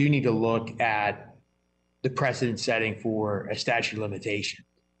we do need to look at the precedent setting for a statute of limitation.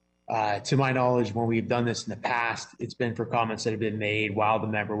 To my knowledge, when we've done this in the past, it's been for comments that have been made while the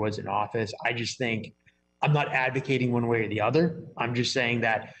member was in office. I just think I'm not advocating one way or the other. I'm just saying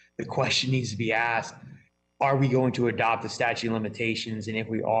that the question needs to be asked, are we going to adopt the statute of limitations? And if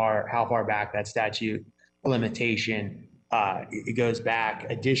we are, how far back that statute of limitation it goes back.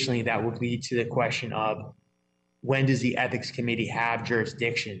 Additionally, that would lead to the question of when does the Ethics Committee have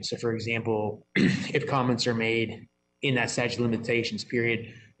jurisdiction? So for example, if comments are made in that statute of limitations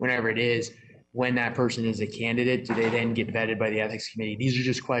period, whenever it is, when that person is a candidate, do they then get vetted by the Ethics Committee? These are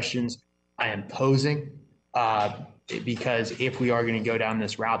just questions I am posing because if we are going to go down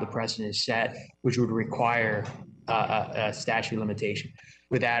this route, the precedent is set, which would require a statute of limitation.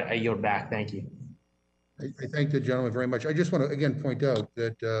 With that, I yield back. Thank you. I thank the gentleman very much. I just want to again point out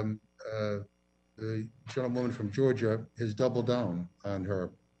that the gentlewoman from Georgia has doubled down on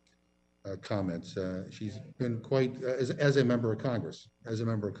her comments. She's been quite, as a member of Congress,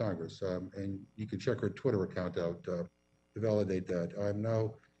 and you can check her Twitter account out to validate that. I'm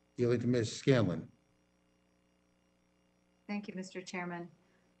now yielding to Ms. Scanlon. Thank you, Mr. Chairman.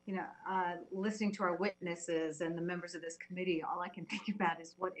 You know, listening to our witnesses and the members of this committee, all I can think about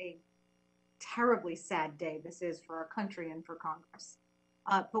is what a terribly sad day this is for our country and for Congress.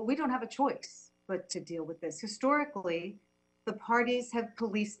 But we don't have a choice but to deal with this. Historically, the parties have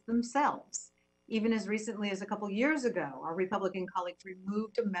policed themselves. Even as recently as a couple years ago, our Republican colleagues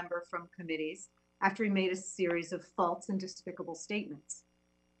removed a member from committees after he made a series of false and despicable statements.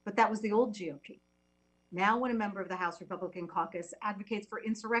 But that was the old GOP. Now, when a member of the House Republican caucus advocates for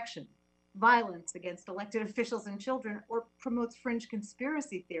insurrection, violence against elected officials and children, or promotes fringe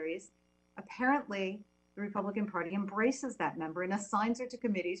conspiracy theories, apparently the Republican Party embraces that member and assigns her to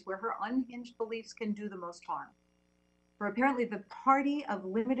committees where her unhinged beliefs can do the most harm. For apparently the party of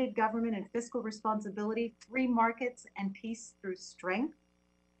limited government and fiscal responsibility, free markets, and peace through strength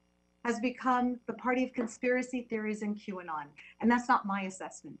has become the party of conspiracy theories and QAnon. And that's not my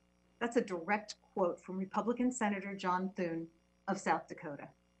assessment. That's a direct quote from Republican Senator John Thune of South Dakota.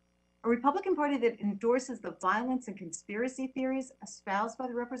 A Republican Party that endorses the violence and conspiracy theories espoused by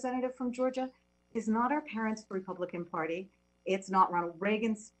the representative from Georgia is not our parents' Republican Party. It's not Ronald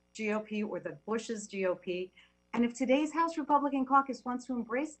Reagan's GOP or the Bush's GOP. And if today's House Republican caucus wants to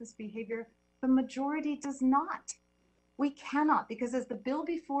embrace this behavior, the majority does not. We cannot, because as the bill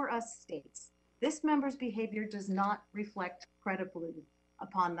before us states, this member's behavior does not reflect credibly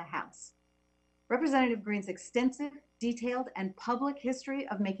upon the House. Representative Green's extensive, detailed, and public history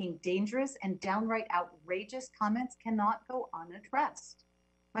of making dangerous and downright outrageous comments cannot go unaddressed.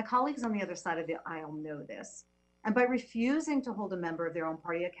 My colleagues on the other side of the aisle know this. And by refusing to hold a member of their own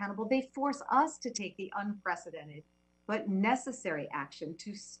party accountable, they force us to take the unprecedented but necessary action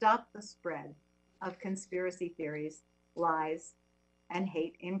to stop the spread of conspiracy theories, lies, and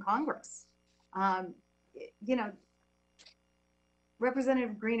hate in Congress. You know,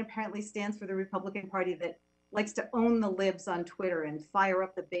 Representative Green apparently stands for the Republican Party that likes to own the libs on Twitter and fire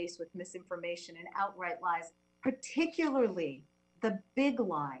up the base with misinformation and outright lies, particularly the big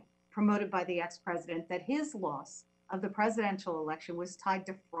lie promoted by the ex-president that his loss of the presidential election was tied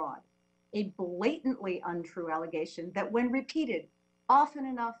to fraud, a blatantly untrue allegation that, when repeated often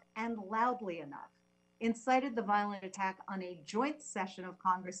enough and loudly enough, incited the violent attack on a joint session of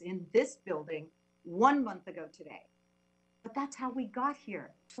Congress in this building 1 month ago today. But that's how we got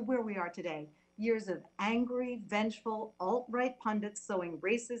here to where we are today. Years of angry, vengeful, alt-right pundits sowing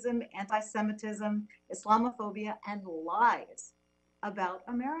racism, anti-Semitism, Islamophobia, and lies about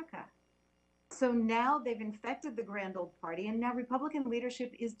America. So now they've infected the grand old party, and now Republican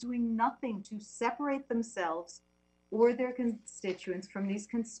leadership is doing nothing to separate themselves or their constituents from these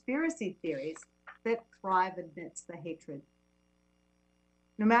conspiracy theories that thrive amidst the hatred.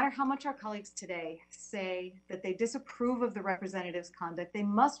 No matter how much our colleagues today say that they disapprove of the representative's conduct, they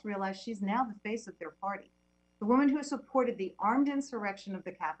must realize she's now the face of their party. The woman who supported the armed insurrection of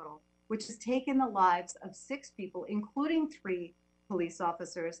the Capitol, which has taken the lives of 6 people, including 3 police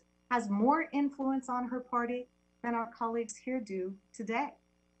officers, has more influence on her party than our colleagues here do today.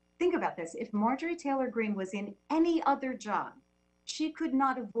 Think about this. If Marjorie Taylor Green was in any other job, she could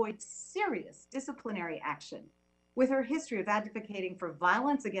not avoid serious disciplinary action. With her history of advocating for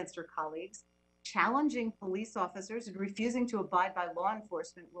violence against her colleagues, challenging police officers, and refusing to abide by law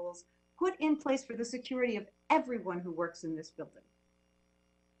enforcement rules put in place for the security of everyone who works in this building,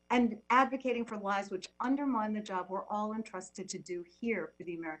 and advocating for lies which undermine the job we're all entrusted to do here for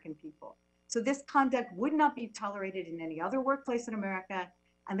the American people. So this conduct would not be tolerated in any other workplace in America,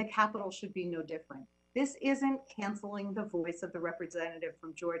 and the Capitol should be no different. This isn't canceling the voice of the representative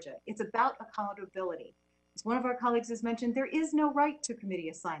from Georgia. It's about accountability. As one of our colleagues has mentioned, there is no right to committee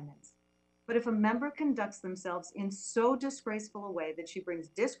assignments. But if a member conducts themselves in so disgraceful a way that she brings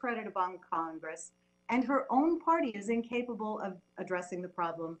discredit upon Congress and her own party is incapable of addressing the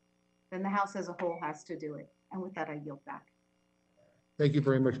problem, then the House as a whole has to do it. And with that, I yield back. Thank you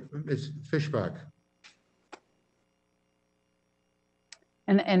very much, Ms. Fishbach.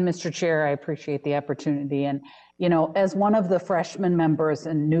 And Mr. Chair, I appreciate the opportunity. And, you know, as one of the freshman members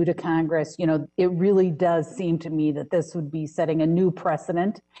and new to Congress, you know, it really does seem to me that this would be setting a new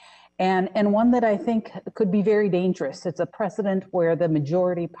precedent, and one that I think could be very dangerous. It's a precedent where the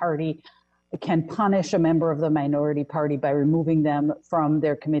majority party can punish a member of the minority party by removing them from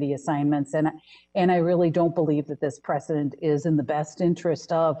their committee assignments. And I really don't believe that this precedent is in the best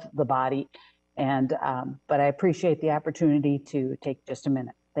interest of the body. And but I appreciate the opportunity to take just a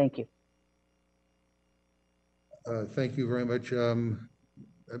minute. Thank you. Thank you very much.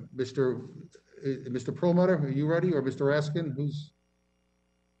 Mr. Perlmutter, are you ready, or Mr. Raskin? Who's?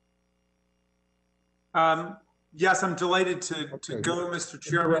 Yes, I'm delighted to go, Mr.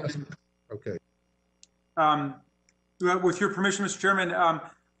 Chairman. Okay. With your permission, Mr. Chairman,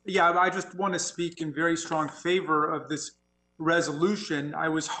 yeah, I just want to speak in very strong favor of this resolution. I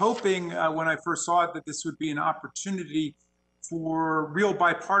was hoping when I first saw it that this would be an opportunity for real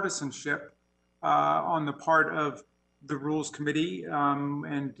bipartisanship on the part of the Rules Committee,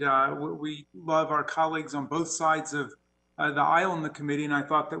 and we love our colleagues on both sides of the aisle in the committee, and I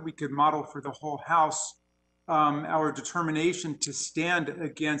thought that we could model for the whole House our determination to stand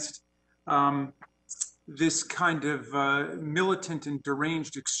against this kind of militant and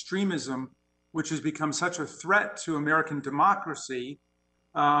deranged extremism, which has become such a threat to American democracy.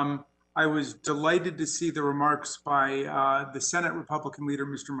 I was delighted to see the remarks by the Senate Republican leader,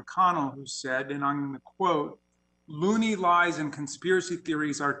 Mr. McConnell, who said, and I'm going to quote, "Loony lies and conspiracy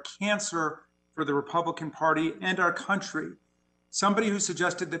theories are cancer for the Republican Party and our country." Somebody who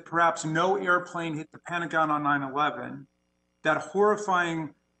suggested that perhaps no airplane hit the Pentagon on 9/11, that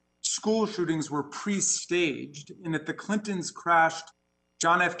horrifying school shootings were pre-staged, and that the Clintons crashed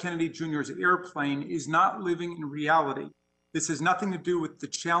John F. Kennedy Jr.'s airplane is not living in reality. This has nothing to do with the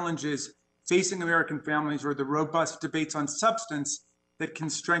challenges facing American families or the robust debates on substance that can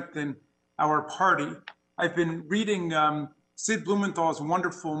strengthen our party. I've been reading Sid Blumenthal's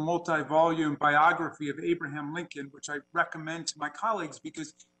wonderful multi-volume biography of Abraham Lincoln, which I recommend to my colleagues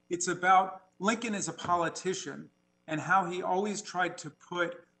because it's about Lincoln as a politician and how he always tried to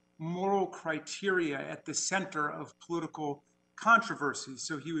put moral criteria at the center of political controversy.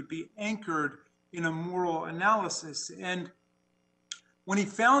 So he would be anchored in a moral analysis. And when he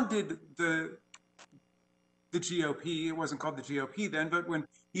founded the GOP, it wasn't called the GOP then, but when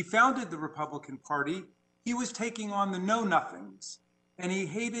he founded the Republican Party, he was taking on the know-nothings, and he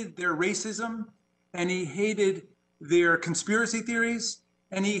hated their racism, and he hated their conspiracy theories,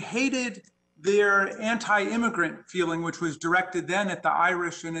 and he hated their anti-immigrant feeling, which was directed then at the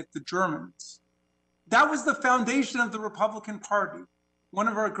Irish and at the Germans. That was the foundation of the Republican Party, one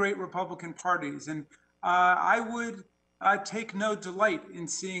of our great Republican parties. And I would take no delight in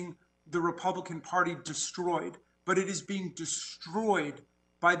seeing the Republican Party destroyed, but it is being destroyed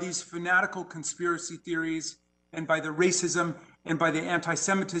by these fanatical conspiracy theories and by the racism and by the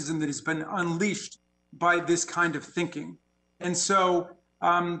anti-Semitism that has been unleashed by this kind of thinking. And so,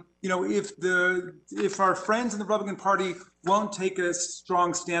 if our friends in the Republican Party won't take a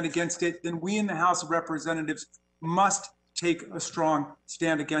strong stand against it, then we in the House of Representatives must take a strong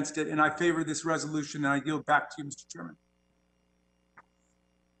stand against it. And I favor this resolution, and I yield back to you, Mr. Chairman.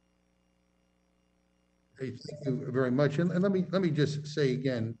 Hey, thank you very much. And let me just say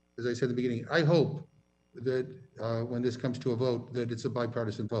again, as I said at the beginning, I hope that when this comes to a vote, that it's a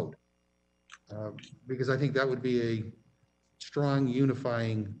bipartisan vote, because I think that would be a strong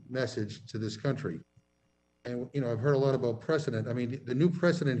unifying message to this country. And I've heard a lot about precedent. I mean, the new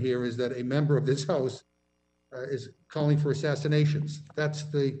precedent here is that a member of this House is calling for assassinations. That's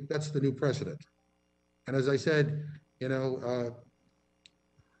the new precedent. And as I said, if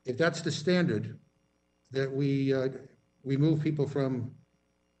that's the standard, that we move people from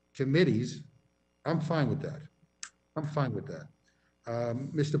committees, I'm fine with that. I'm fine with that.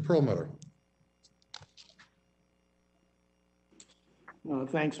 Mr. Perlmutter.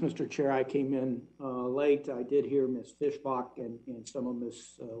 Thanks, Mr. Chair. I came in late. I did hear Ms. Fishbach and some of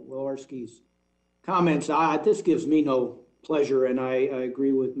Ms. Walorski's comments. This gives me no pleasure, and I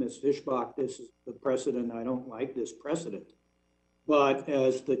agree with Ms. Fishbach. This is the precedent. I don't like this precedent. But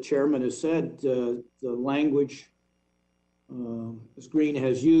as the chairman has said, the language Ms. Green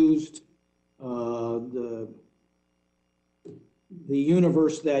has used, the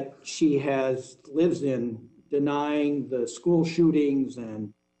universe that she lives in, denying the school shootings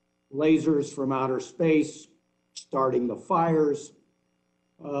and lasers from outer space, starting the fires.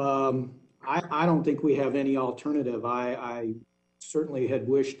 I don't think we have any alternative. I certainly had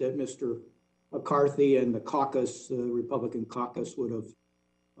wished that Mr. McCarthy and the caucus, the Republican caucus, would have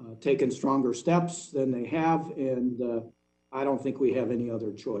taken stronger steps than they have, and I don't think we have any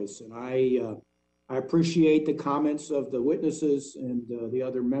other choice. And I appreciate the comments of the witnesses and the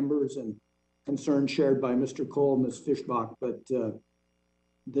other members and concerns shared by Mr. Cole and Ms. Fishbach, but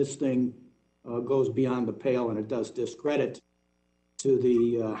this thing goes beyond the pale, and it does discredit to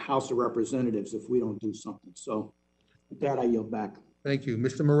the House of Representatives if we don't do something. So with that, I yield back. Thank you.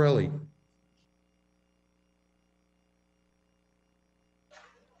 Mr. Morelli.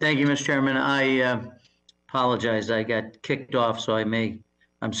 Thank you, Mr. Chairman. I apologize. I got kicked off, so I'm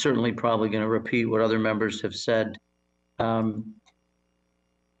certainly probably going to repeat what other members have said. I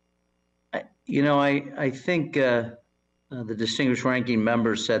think the distinguished ranking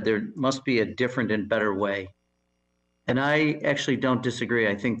member said there must be a different and better way. And I actually don't disagree.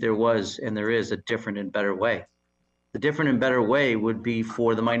 I think there was and there is a different and better way. The different and better way would be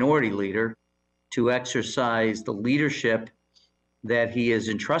for the minority leader to exercise the leadership that he is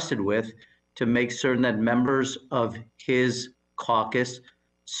entrusted with to make certain that members of his caucus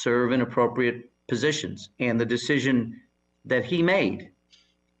serve in appropriate positions. And the decision that he made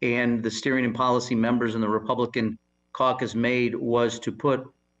and the steering and policy members in the Republican caucus made was to put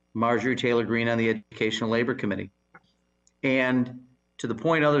Marjorie Taylor Green on the Educational Labor Committee. And to the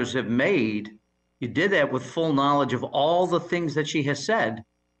point others have made, you did that with full knowledge of all the things that she has said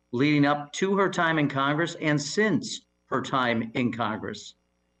leading up to her time in Congress and since her time in Congress.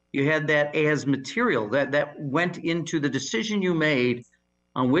 You had that as material that went into the decision you made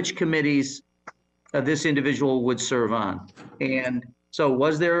on which committees this individual would serve on. And so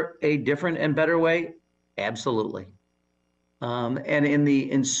was there a different and better way? Absolutely. And in the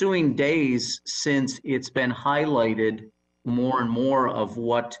ensuing days, since it's been highlighted more and more of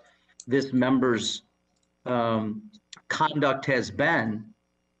what this member's conduct has been,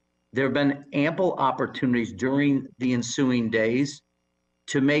 there have been ample opportunities during the ensuing days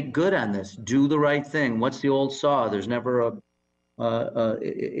to make good on this, do the right thing. What's the old saw? There's never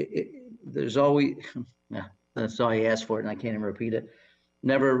there's always, that's all I asked for it and I can't even repeat it.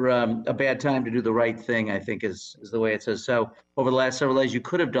 Never a bad time to do the right thing, I think is the way it says. So over the last several days, you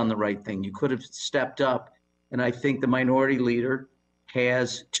could have done the right thing. You could have stepped up. And I think the minority leader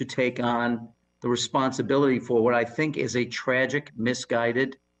has to take on the responsibility for what I think is a tragic,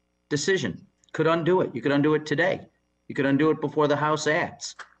 misguided decision. Could undo it. You could undo it today. You could undo it before the House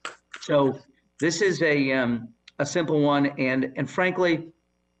acts. So this is a simple one. And frankly,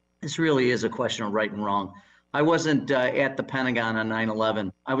 this really is a question of right and wrong. I wasn't at the Pentagon on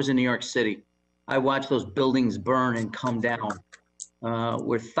 9/11. I was in New York City. I watched those buildings burn and come down,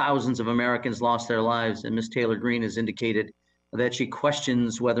 where thousands of Americans lost their lives. And Ms. Taylor Green has indicated that she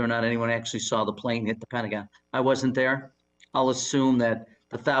questions whether or not anyone actually saw the plane hit the Pentagon. I wasn't there. I'll assume that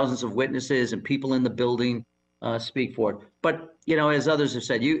the thousands of witnesses and people in the building speak for it. But, you know, as others have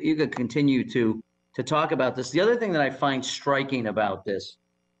said, you could continue to talk about this. The other thing that I find striking about this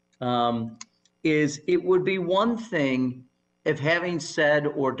is it would be one thing if, having said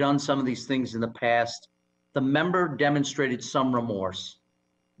or done some of these things in the past, the member demonstrated some remorse.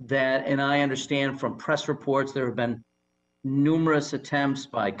 That, and I understand from press reports, there have been numerous attempts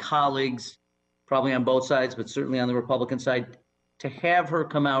by colleagues, probably on both sides, but certainly on the Republican side, to have her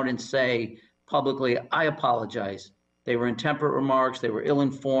come out and say publicly, I apologize. They were intemperate remarks, they were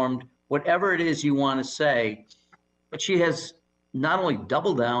ill-informed, whatever it is you want to say. But she has not only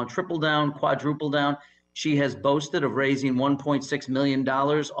doubled down, tripled down, quadrupled down, she has boasted of raising $1.6 million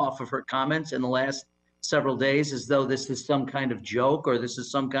off of her comments in the last several days, as though this is some kind of joke or this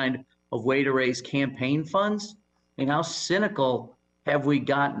is some kind of way to raise campaign funds. I mean, how cynical have we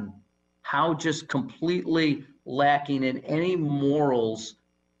gotten? How just completely lacking in any morals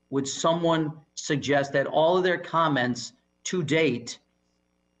would someone suggest that all of their comments to date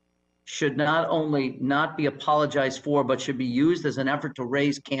should not only not be apologized for, but should be used as an effort to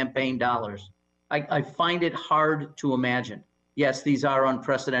raise campaign dollars? I find it hard to imagine. Yes, these are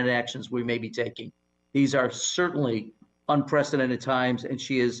unprecedented actions we may be taking. These are certainly unprecedented times, and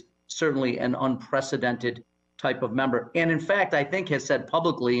she is certainly an unprecedented type of member. And in fact, I think has said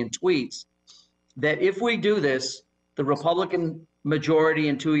publicly in tweets that if we do this, the Republican majority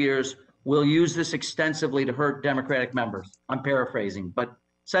in 2 years will use this extensively to hurt Democratic members. I'm paraphrasing, but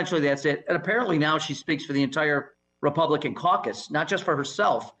essentially that's it. And apparently now she speaks for the entire Republican caucus, not just for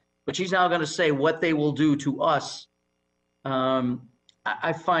herself, but she's now going to say what they will do to us.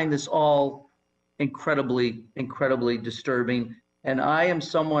 I find this all incredibly, incredibly disturbing. And I am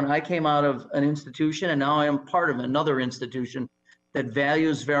someone, I came out of an institution and now I am part of another institution that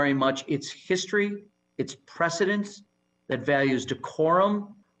values very much its history, its precedents, that values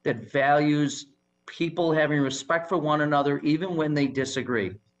decorum, that values people having respect for one another, even when they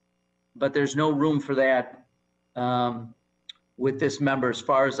disagree. But there's no room for that with this member, as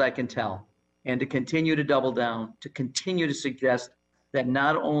far as I can tell. And to continue to double down, to continue to suggest that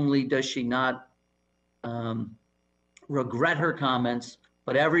not only does she not regret her comments,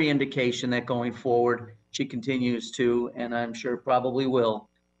 but every indication that going forward, she continues to, and I'm sure probably will,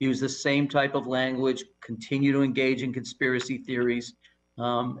 use the same type of language, continue to engage in conspiracy theories.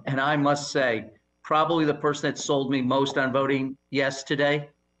 And I must say, probably the person that sold me most on voting yes today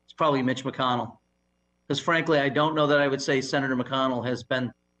is probably Mitch McConnell. Because frankly, I don't know that I would say Senator McConnell has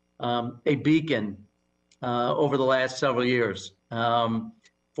been a beacon over the last several years.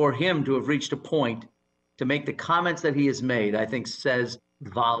 For him to have reached a point to make the comments that he has made, I think says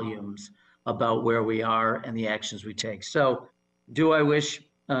volumes about where we are and the actions we take. So do I wish,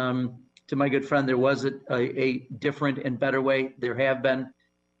 to my good friend, there was a different and better way? There have been.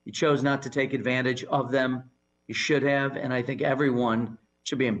 You chose not to take advantage of them. You should have. And I think everyone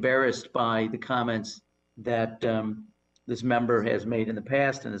should be embarrassed by the comments that this member has made in the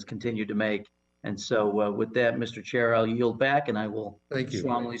past and has continued to make. And so with that, Mr. Chair, I'll yield back and I will Thank you.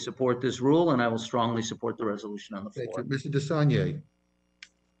 strongly support this rule and I will strongly support the resolution on the Thank floor. you. Mr. Desagne.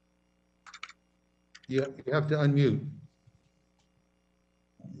 You have to unmute.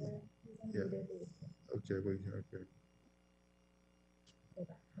 Yeah. Okay, okay.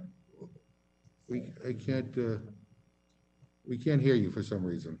 We can't hear you for some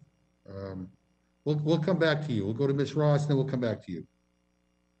reason. We'll come back to you. We'll go to Ms. Ross, then we'll come back to you.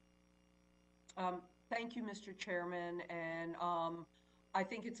 Thank you, Mr. Chairman. And I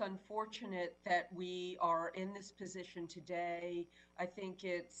think it's unfortunate that we are in this position today. I think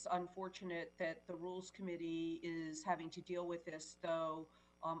it's unfortunate that the Rules Committee is having to deal with this, though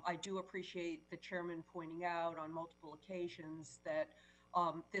I do appreciate the chairman pointing out on multiple occasions that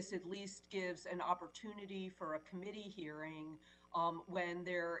this at least gives an opportunity for a committee hearing when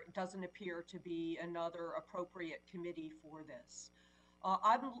there doesn't appear to be another appropriate committee for this.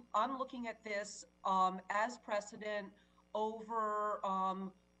 I'm looking at this as precedent over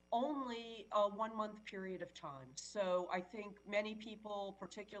only a 1 month period of time. So I think many people,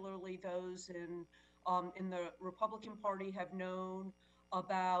 particularly those in the Republican Party, have known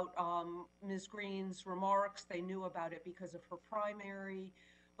about Ms. Green's remarks. They knew about it because of her primary.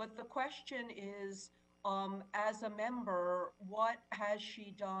 But the question is, as a member, what has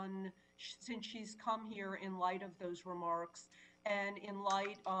she done since she's come here in light of those remarks and in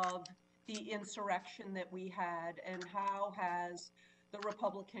light of the insurrection that we had, and how has the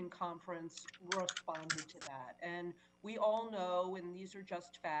Republican conference responded to that? And we all know, and these are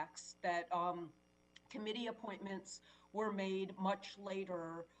just facts, that committee appointments were made much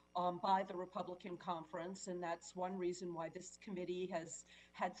later by the Republican conference, and that's one reason why this committee has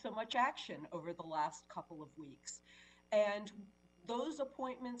had so much action over the last couple of weeks. And those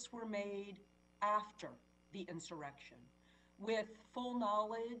appointments were made after the insurrection, with full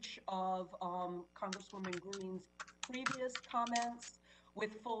knowledge of Congresswoman Green's previous comments,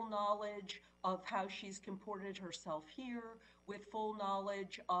 with full knowledge of how she's comported herself here, with full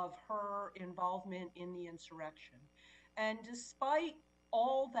knowledge of her involvement in the insurrection. And despite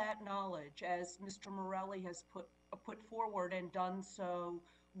all that knowledge, as Mr. Morelli has put forward and done so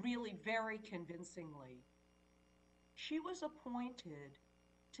really very convincingly, she was appointed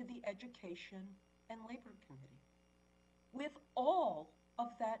to the Education and Labor Committee with all of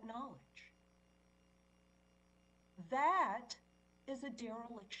that knowledge. That is a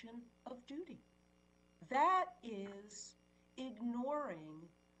dereliction of duty. That is ignoring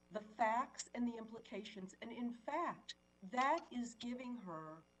the facts and the implications. And in fact, that is giving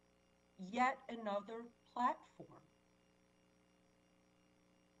her yet another platform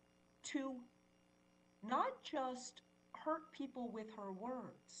to not just hurt people with her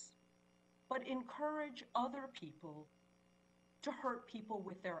words, but encourage other people to hurt people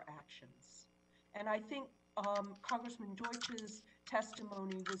with their actions. And I think Congressman Deutsch's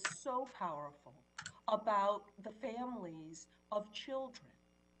testimony was so powerful about the families of children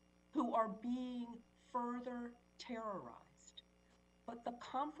who are being further terrorized. But the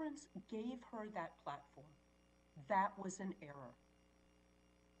conference gave her that platform. That was an error.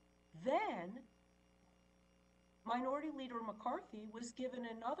 Then Minority Leader McCarthy was given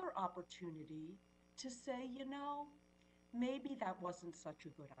another opportunity to say, you know, maybe that wasn't such a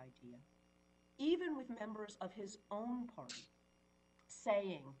good idea. Even with members of his own party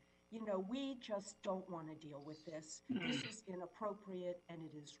saying, you know, we just don't want to deal with this. This is inappropriate and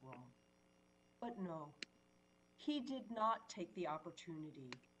it is wrong. But no, he did not take the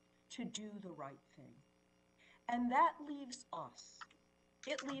opportunity to do the right thing. And that leaves us.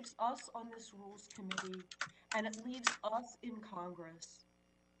 It leaves us on this Rules Committee, and it leaves us in Congress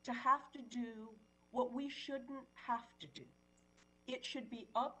to have to do what we shouldn't have to do. It should be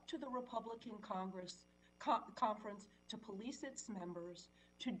up to the Republican conference to police its members,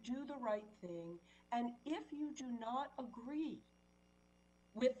 to do the right thing. And if you do not agree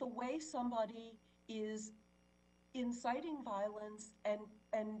with the way somebody is inciting violence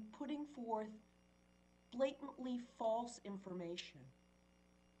and putting forth blatantly false information,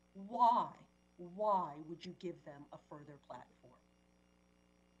 why would you give them a further platform?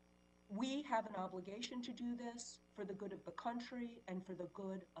 We have an obligation to do this for the good of the country and for the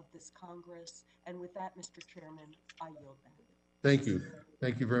good of this Congress. And with that, Mr. Chairman, I yield back. Thank you.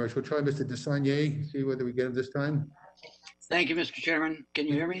 Thank you very much. We'll try Mr. Desagne, see whether we get him this time. Thank you, Mr. Chairman. Can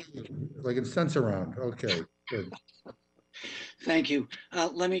you hear me? If I can sense around. Okay, good. Thank you.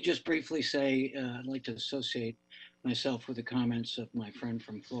 Let me just briefly say, I'd like to associate myself with the comments of my friend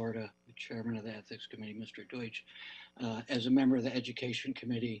from Florida, the chairman of the Ethics Committee, Mr. Deutsch, as a member of the Education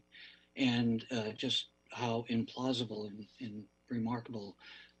Committee, and just how implausible and remarkable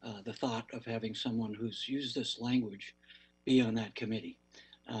the thought of having someone who's used this language be on that committee.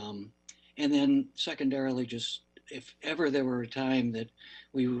 And then secondarily, just if ever there were a time that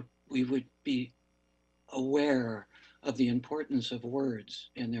we would be aware of the importance of words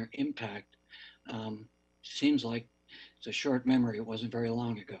and their impact, seems like it's a short memory. It wasn't very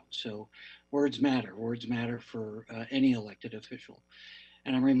long ago. So words matter. Words matter for any elected official.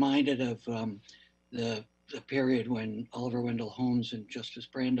 And I'm reminded of the period when Oliver Wendell Holmes and Justice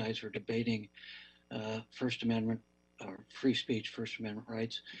Brandeis were debating First Amendment or free speech, First Amendment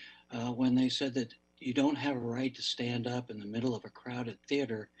rights, when they said that you don't have a right to stand up in the middle of a crowded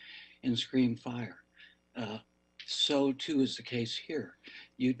theater and scream fire. So too is the case here.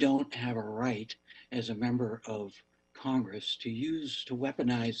 You don't have a right as a member of Congress to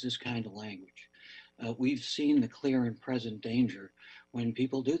weaponize this kind of language. We've seen the clear and present danger when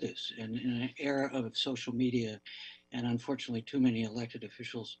people do this. And in an era of social media, and unfortunately too many elected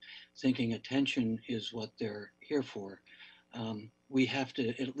officials thinking attention is what they're here for, we have to,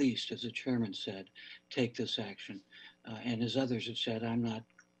 at least, as the chairman said, take this action. And as others have said, I'm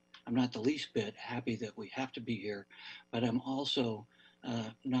not the least bit happy that we have to be here, but I'm also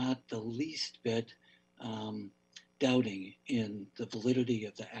not the least bit doubting in the validity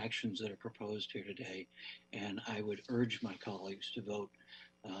of the actions that are proposed here today. And I would urge my colleagues to vote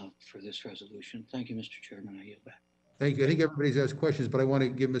for this resolution. Thank you, Mr. Chairman. I yield back. Thank you. I think everybody's asked questions, but I want to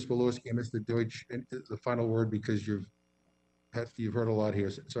give Ms. Walorski and Mr. Deutsch the final word because you've heard a lot here.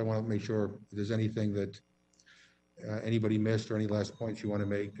 So I want to make sure if there's anything that anybody missed or any last points you want to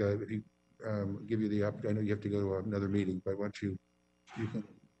make, give you the opportunity. I know you have to go to another meeting, but once you can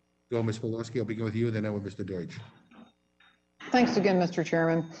go, Ms. Walorski, I'll begin with you, then with Mr. Deutsch. Thanks again, Mr.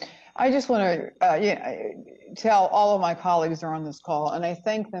 Chairman. I just want to tell all of my colleagues that are on this call, and I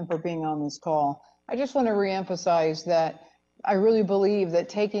thank them for being on this call. I just want to reemphasize that I really believe that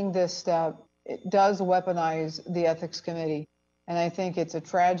taking this step, it does weaponize the Ethics Committee. And I think it's a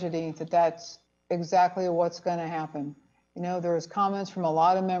tragedy that that's exactly what's going to happen. You know, there's comments from a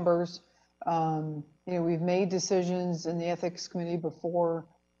lot of members. You know, we've made decisions in the Ethics Committee before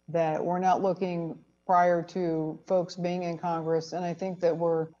that we're not looking prior to folks being in Congress. And I think that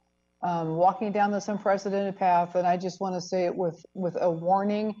we're walking down this unprecedented path. And I just want to say it with a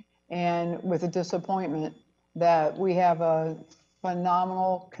warning and with a disappointment that we have a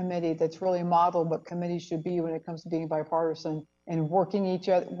phenomenal committee that's really modeled what committees should be when it comes to being bipartisan and working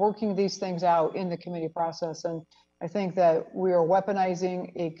these things out in the committee process. And I think that we are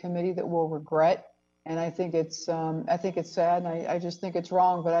weaponizing a committee that we'll regret. And I think it's sad, and I just think it's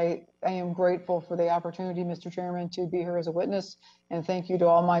wrong, but I am grateful for the opportunity, Mr. Chairman, to be here as a witness. And thank you to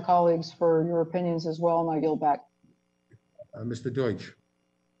all my colleagues for your opinions as well, and I yield back. Mr. Deutsch.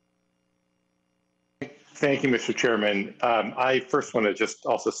 Thank you, Mr. Chairman. I first want to just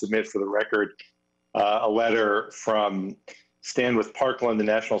also submit for the record a letter from Stand With Parkland, the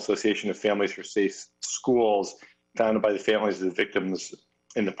National Association of Families for Safe Schools, founded by the families of the victims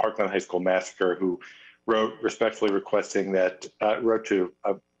in the Parkland High School massacre, who wrote respectfully requesting that, wrote to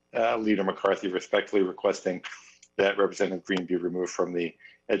Leader McCarthy respectfully requesting that Representative Green be removed from the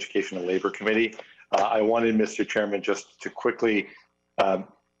Education and Labor Committee. I wanted, Mr. Chairman, just to quickly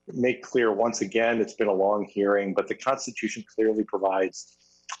make clear once again, it's been a long hearing, but the Constitution clearly provides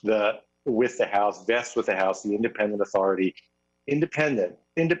with the House, vests with the House, the independent authority, independent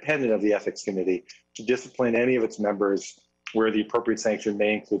of the Ethics Committee, to discipline any of its members where the appropriate sanction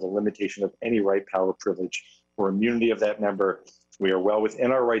may include the limitation of any right, power, privilege, or immunity of that member. We are well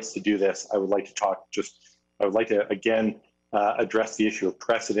within our rights to do this. I would like to again address the issue of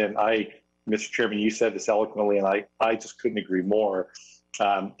precedent. Mr. Chairman, you said this eloquently, and I just couldn't agree more.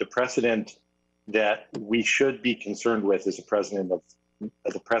 The precedent that we should be concerned with is the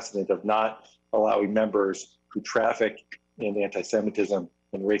precedent of not allowing members who traffic in anti-Semitism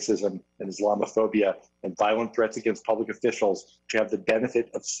and racism and Islamophobia and violent threats against public officials to have the benefit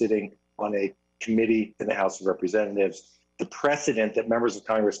of sitting on a committee in the House of Representatives. The precedent that members of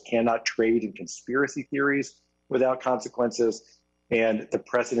Congress cannot trade in conspiracy theories without consequences, and the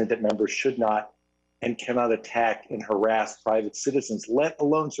precedent that members should not and cannot attack and harass private citizens, let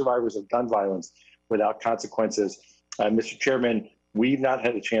alone survivors of gun violence, without consequences. Mr. Chairman, we've not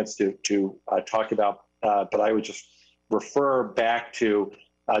had a chance to talk about, but I would just refer back to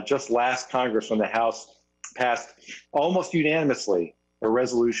just last Congress when the House passed almost unanimously a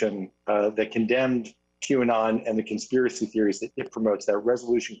resolution that condemned QAnon and the conspiracy theories that it promotes. That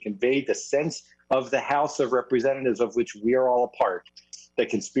resolution conveyed the sense of the House of Representatives, of which we are all a part, that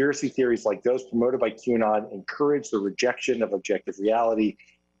conspiracy theories like those promoted by QAnon encourage the rejection of objective reality,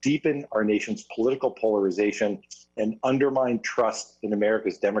 deepen our nation's political polarization and undermine trust in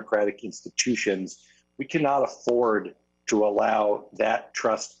America's democratic institutions. We cannot afford to allow that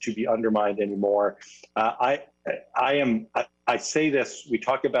trust to be undermined anymore. I say this, we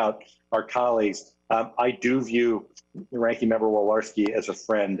talk about our colleagues. I do view Ranking Member Wolarski as a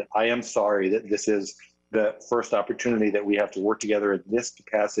friend. I am sorry that this is the first opportunity that we have to work together in this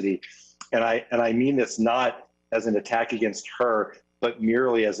capacity. And I mean this not as an attack against her, but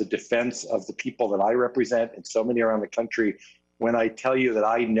merely as a defense of the people that I represent and so many around the country, when I tell you that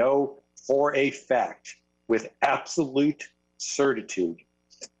I know for a fact, with absolute certitude,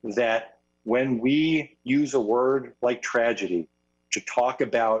 that when we use a word like tragedy to talk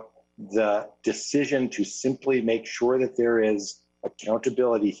about the decision to simply make sure that there is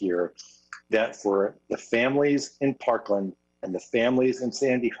accountability here, that for the families in Parkland and the families in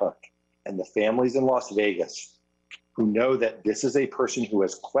Sandy Hook and the families in Las Vegas who know that this is a person who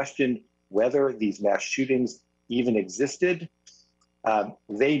has questioned whether these mass shootings even existed,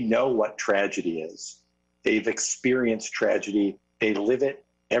 they know what tragedy is. They've experienced tragedy. They live it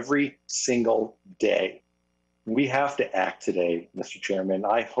every single day. We have to act today, Mr. Chairman.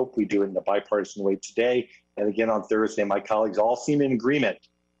 I hope we do it in a bipartisan way today. And again, on Thursday, my colleagues all seem in agreement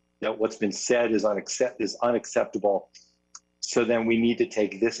that what's been said is unacceptable. So then we need to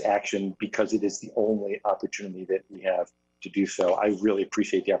take this action because it is the only opportunity that we have to do so. I really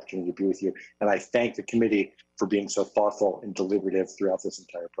appreciate the opportunity to be with you. And I thank the committee for being so thoughtful and deliberative throughout this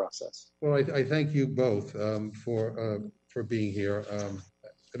entire process. Well, I thank you both for being here.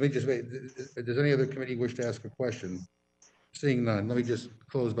 Let me just wait. Does any other committee wish to ask a question? Seeing none, let me just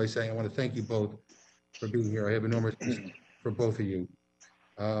close by saying I want to thank you both for being here. I have enormous respect for both of you.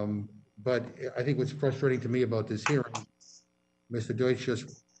 But I think what's frustrating to me about this hearing, Mr. Deutsch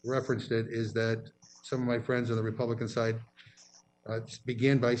just referenced it, is that some of my friends on the Republican side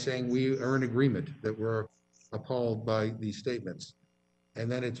began by saying we are in agreement, that we're appalled by these statements.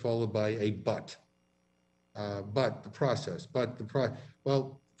 And then it's followed by a but the process,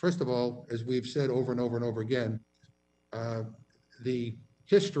 well, first of all, as we've said over and over and over again, the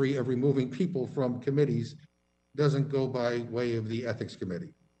history of removing people from committees doesn't go by way of the Ethics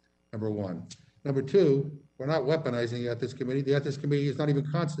Committee, number one. Number two, we're not weaponizing the Ethics Committee. The Ethics Committee is not even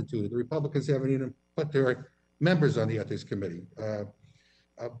constituted. The Republicans haven't even put their members on the Ethics Committee.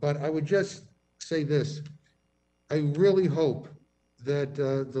 But I would just say this. I really hope that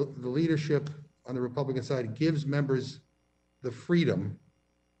the leadership on the Republican side gives members the freedom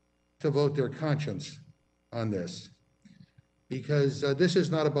to vote their conscience on this. Because this is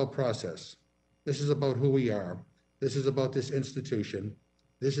not about process. This is about who we are. This is about this institution.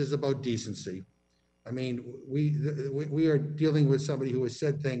 This is about decency. I mean, we are dealing with somebody who has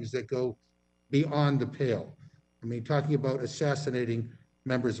said things that go beyond the pale. I mean, talking about assassinating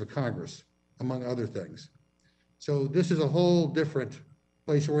members of Congress, among other things. So this is a whole different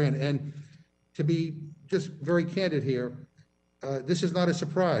place we're in. And to be just very candid here, this is not a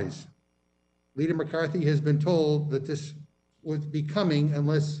surprise. Leader McCarthy has been told that this would be coming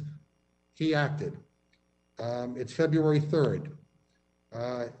unless he acted. It's February 3rd.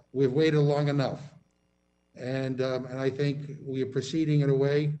 We've waited long enough. And I think we are proceeding in a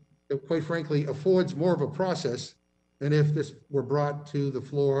way that, quite frankly, affords more of a process than if this were brought to the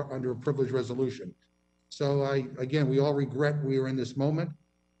floor under a privileged resolution. So again, we all regret we are in this moment,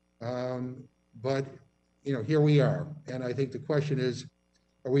 but here we are. And I think the question is,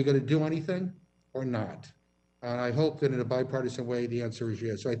 are we going to do anything or not? And I hope that in a bipartisan way, the answer is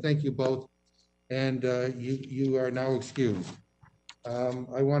yes. So I thank you both, and you are now excused.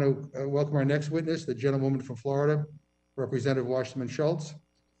 I want to welcome our next witness, the gentlewoman from Florida, Representative Wasserman Schultz,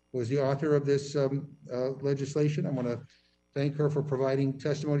 who is the author of this legislation. I want to thank her for providing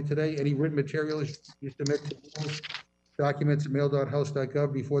testimony today. Any written materials you submit to documents at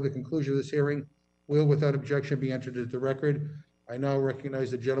mail.house.gov before the conclusion of this hearing will, without objection, be entered into the record. I now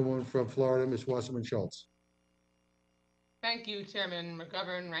recognize the gentlewoman from Florida, Ms. Wasserman Schultz. Thank you, Chairman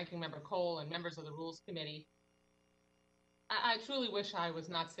McGovern, Ranking Member Cole, and members of the Rules Committee. I truly wish I was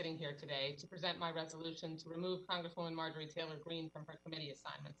not sitting here today to present my resolution to remove Congresswoman Marjorie Taylor Green from her committee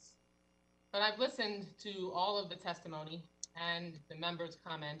assignments. But I've listened to all of the testimony and the members'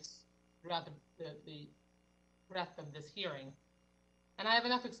 comments throughout the breadth of this hearing. And I have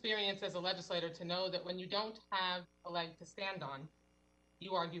enough experience as a legislator to know that when you don't have a leg to stand on,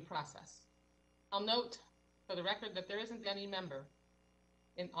 you argue process. I'll note for the record that there isn't any member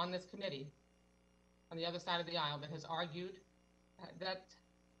on this committee on the other side of the aisle that has argued that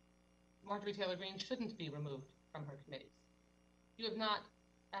Marjorie Taylor Green shouldn't be removed from her committees. You have not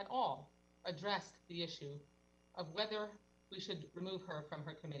at all addressed the issue of whether we should remove her from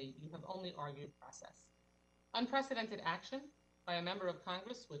her committee. You have only argued process. Unprecedented action by a member of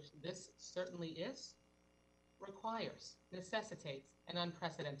Congress, which this certainly is, requires, necessitates an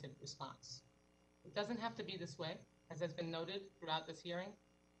unprecedented response. It doesn't have to be this way, as has been noted throughout this hearing.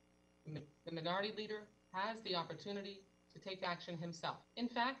 The minority leader has the opportunity to take action himself. In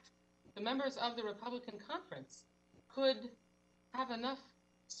fact, the members of the Republican conference could have enough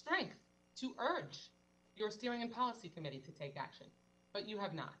strength to urge your steering and policy committee to take action, but you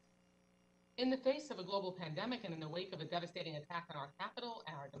have not. In the face of a global pandemic and in the wake of a devastating attack on our capital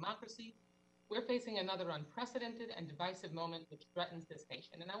and our democracy, we're facing another unprecedented and divisive moment which threatens this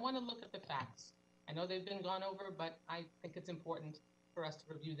nation. And I want to look at the facts. I know they've been gone over, but I think it's important for us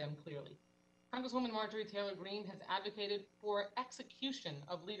to review them clearly. Congresswoman Marjorie Taylor Green has advocated for execution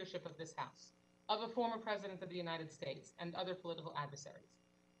of leadership of this House, of a former president of the United States and other political adversaries.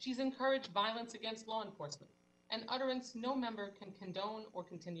 She's encouraged violence against law enforcement, an utterance no member can condone or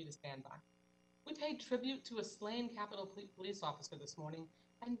continue to stand by. We paid tribute to a slain Capitol Police officer this morning,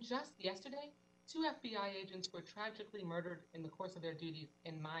 and just yesterday, 2 FBI agents were tragically murdered in the course of their duties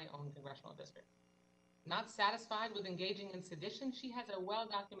in my own congressional district. Not satisfied with engaging in sedition, she has a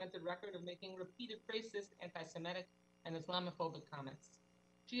well-documented record of making repeated racist, anti-Semitic, and Islamophobic comments.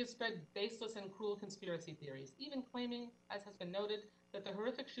 She has spread baseless and cruel conspiracy theories, even claiming, as has been noted, that the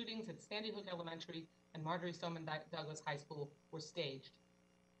horrific shootings at Sandy Hook Elementary and Marjorie Stoneman Douglas High School were staged.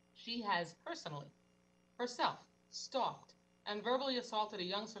 She has personally, herself, stalked and verbally assaulted a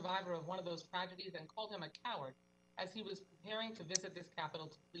young survivor of one of those tragedies and called him a coward as he was preparing to visit this Capitol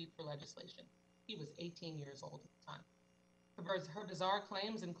to plead for legislation. He was 18 years old at the time. Her bizarre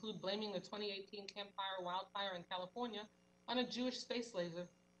claims include blaming the 2018 Camp Fire wildfire in California on a Jewish space laser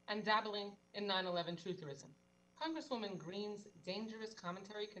and dabbling in 9/11 trutherism. Congresswoman Green's dangerous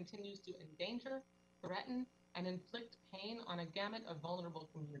commentary continues to endanger, threaten, and inflict pain on a gamut of vulnerable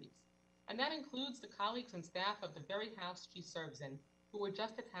communities. And that includes the colleagues and staff of the very House she serves in, who were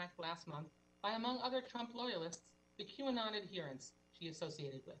just attacked last month by, among other Trump loyalists, the QAnon adherents she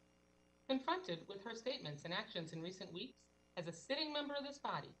associated with. Confronted with her statements and actions in recent weeks, as a sitting member of this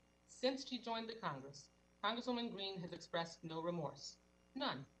body, since she joined the Congress, Congresswoman Green has expressed no remorse.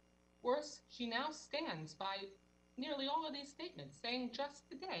 None. Worse, she now stands by nearly all of these statements, saying just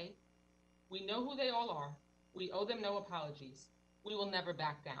today, we know who they all are, we owe them no apologies, we will never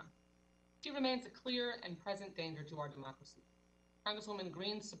back down. She remains a clear and present danger to our democracy. Congresswoman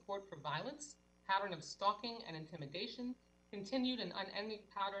Green's support for violence, pattern of stalking and intimidation, continued and unending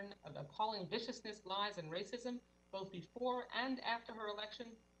pattern of appalling viciousness, lies, and racism, both before and after her election,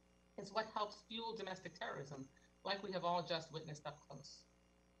 is what helps fuel domestic terrorism, like we have all just witnessed up close.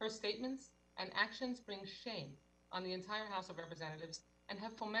 Her statements and actions bring shame on the entire House of Representatives and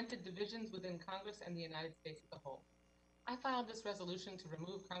have fomented divisions within Congress and the United States as a whole. I filed this resolution to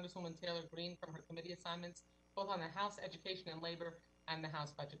remove Congresswoman Taylor Green from her committee assignments, both on the House Education and Labor and the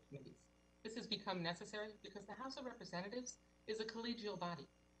House Budget Committees. This has become necessary because the House of Representatives is a collegial body,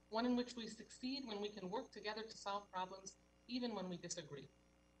 one in which we succeed when we can work together to solve problems, even when we disagree.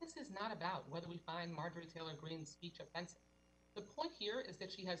 This is not about whether we find Marjorie Taylor Green's speech offensive. The point here is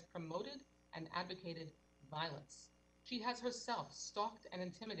that she has promoted and advocated violence. She has herself stalked and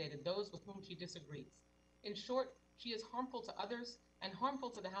intimidated those with whom she disagrees. In short, she is harmful to others and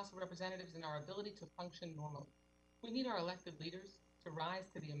harmful to the House of Representatives and our ability to function normally. We need our elected leaders to rise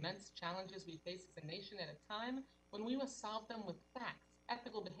to the immense challenges we face as a nation at a time when we must solve them with facts,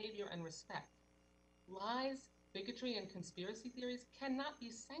 ethical behavior, and respect. Lies, bigotry, and conspiracy theories cannot be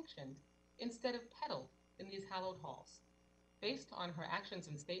sanctioned, instead of peddled in these hallowed halls. Based on her actions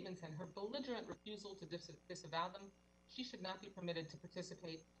and statements and her belligerent refusal to disavow them, she should not be permitted to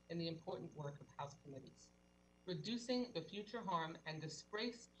participate in the important work of House committees. Reducing the future harm and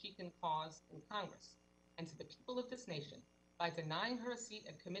disgrace she can cause in Congress and to the people of this nation by denying her a seat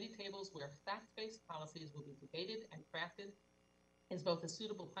at committee tables where fact-based policies will be debated and crafted is both a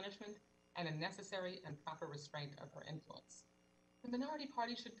suitable punishment and a necessary and proper restraint of her influence. The minority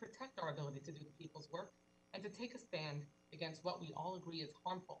party should protect our ability to do the people's work and to take a stand against what we all agree is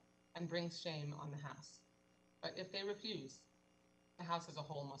harmful and brings shame on the House. But if they refuse, the House as a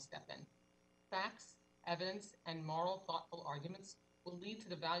whole must step in. Facts, evidence, and moral, thoughtful arguments will lead to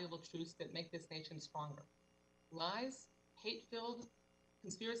the valuable truths that make this nation stronger. Lies, hate-filled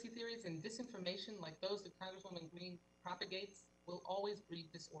conspiracy theories, and disinformation like those that Congresswoman Green propagates will always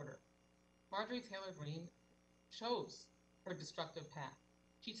breed disorder. Marjorie Taylor Green chose her destructive path.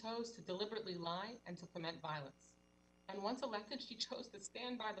 She chose to deliberately lie and to foment violence. And once elected, she chose to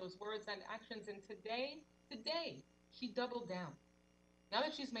stand by those words and actions, and today, she doubled down. Now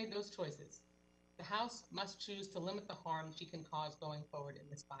that she's made those choices, The House must choose to limit the harm she can cause going forward in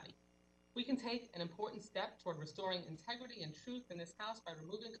this body. We can take an important step toward restoring integrity and truth in this House by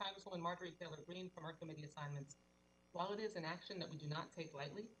removing Congresswoman Marjorie Taylor Green from her committee assignments. While it is an action that we do not take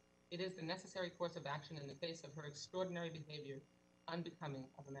lightly, it is the necessary course of action in the face of her extraordinary behavior, unbecoming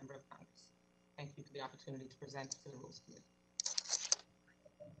of a member of Congress. Thank you for the opportunity to present to the Rules Committee.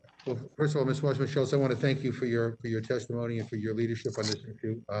 Well, first of all, Ms. Washington-Schultz, I want to thank you for your testimony and for your leadership on this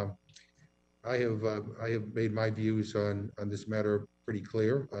issue. I have made my views on this matter pretty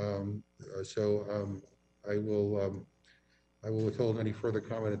clear. I will withhold any further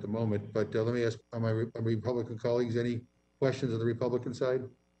comment at the moment. But let me ask my Republican colleagues, any questions on the Republican side?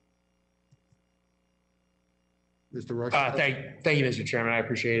 Mr. Rush? Thank you, Mr. Chairman. I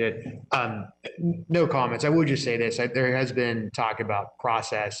appreciate it. No comments. I would just say this. There has been talk about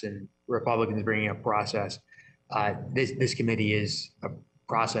process and Republicans bringing up process. This committee is a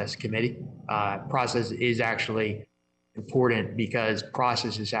process committee. Process is actually important because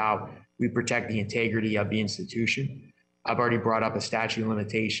process is how we protect the integrity of the institution. I've already brought up a statute of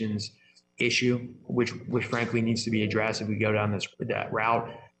limitations issue, which frankly needs to be addressed if we go down that route.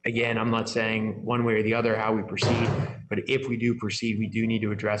 Again, I'm not saying one way or the other how we proceed, but if we do proceed, we do need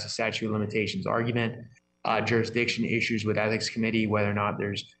to address a statute of limitations argument, jurisdiction issues with ethics committee, whether or not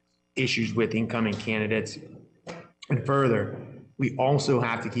there's issues with incoming candidates. And further, we also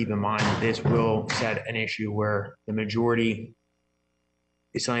have to keep in mind that this will set an issue where the majority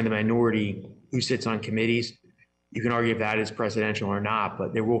is telling the minority who sits on committees. You can argue if that is presidential or not,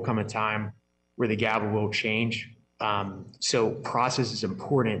 but there will come a time where the gavel will change. So process is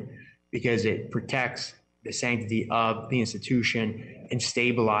important because it protects the sanctity of the institution and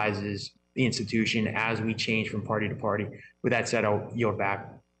stabilizes the institution as we change from party to party. With that said, I'll yield back.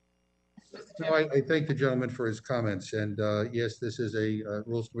 No, I thank the gentleman for his comments. And yes, this is a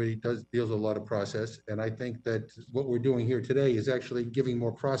Rules Committee deals with a lot of process. And I think that what we're doing here today is actually giving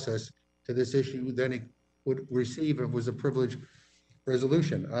more process to this issue than it would receive if it was a privileged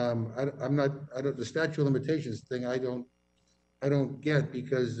resolution. The statute of limitations thing, I don't get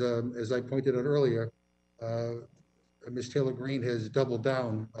because as I pointed out earlier, Ms. Taylor Green has doubled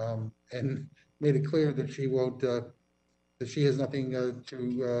down and made it clear that she won't, that she has nothing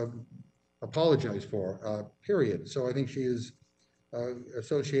to apologize for, period. So I think she has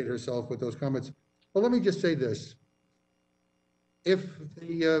associated herself with those comments. But let me just say this. If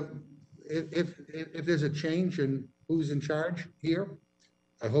there's a change in who's in charge here,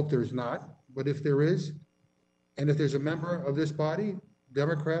 I hope there's not, but if there is, and if there's a member of this body,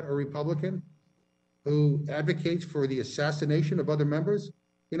 Democrat or Republican, who advocates for the assassination of other members,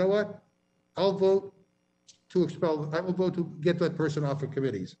 you know what? I'll vote to expel, I will vote to get that person off of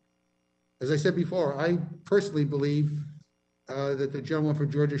committees. As I said before, I personally believe that the gentleman from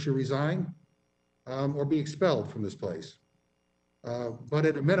Georgia should resign or be expelled from this place. But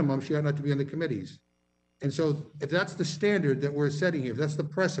at a minimum, she ought not to be on the committees. And so if that's the standard that we're setting here, if that's the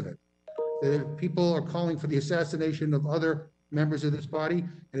precedent, that if people are calling for the assassination of other members of this body,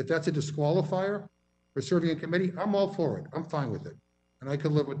 and if that's a disqualifier for serving a committee, I'm all for it. I'm fine with it. And I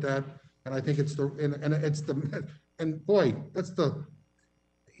could live with that. And I think it's and boy,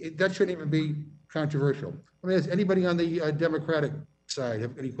 that shouldn't even be controversial. I mean, does anybody on the Democratic side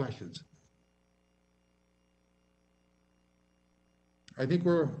have any questions? I think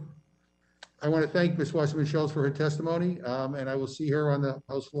I want to thank Ms. Wasserman-Schultz for her testimony, and I will see her on the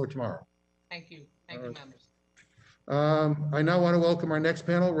House floor tomorrow. Thank you. Thank you, members. I now want to welcome our next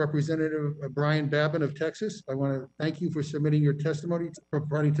panel, Representative Brian Babin of Texas. I want to thank you for submitting your testimony,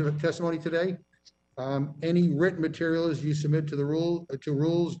 providing testimony today. Any written materials you submit to the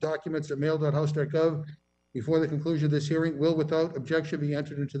rules documents at mail.house.gov before the conclusion of this hearing will, without objection, be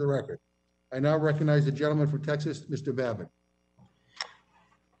entered into the record. I now recognize the gentleman from Texas, Mr. Babin.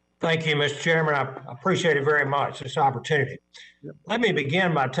 Thank you, Mr. Chairman. I appreciate it very much, this opportunity. Yep. Let me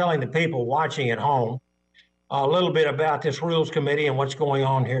begin by telling the people watching at home a little bit about this Rules Committee and what's going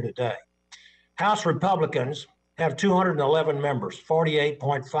on here today. House Republicans have 211 members,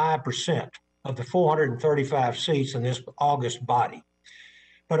 48.5% of the 435 seats in this August body.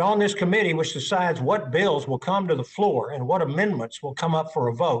 But on this committee, which decides what bills will come to the floor and what amendments will come up for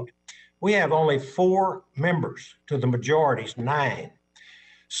a vote, we have only 4 members to the majority's 9.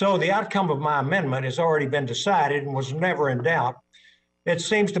 So the outcome of my amendment has already been decided and was never in doubt. It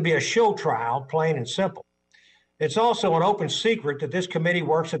seems to be a show trial, plain and simple. It's also an open secret that this committee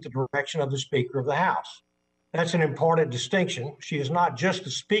works at the direction of the Speaker of the House. That's an important distinction. She is not just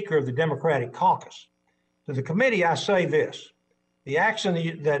the Speaker of the Democratic Caucus. To the committee, I say this: the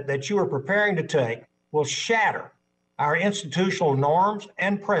action that you are preparing to take will shatter our institutional norms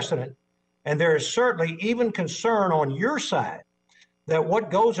and precedent And there is certainly even concern on your side that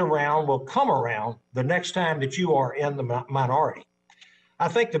what goes around will come around the next time that you are in the minority. I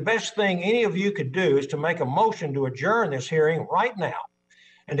think the best thing any of you could do is to make a motion to adjourn this hearing right now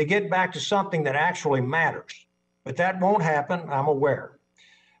and to get back to something that actually matters. But that won't happen, I'm aware.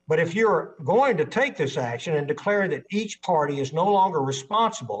 But if you're going to take this action and declare that each party is no longer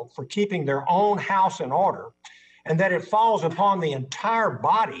responsible for keeping their own house in order, and that it falls upon the entire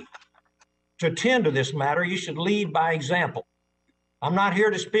body to tend to this matter, you should lead by example. I'm not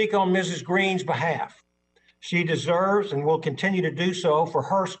here to speak on Mrs. Green's behalf. She deserves and will continue to do so for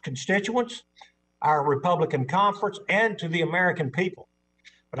her constituents, our Republican conference, and to the American people.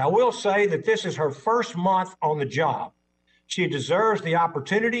 But I will say that this is her first month on the job. She deserves the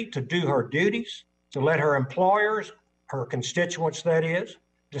opportunity to do her duties, to let her employers, her constituents that is,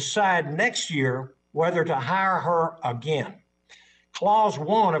 decide next year whether to hire her again. Clause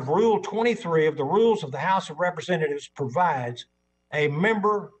 1 of Rule 23 of the Rules of the House of Representatives provides a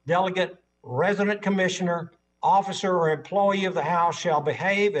member, delegate, resident commissioner, officer, or employee of the House shall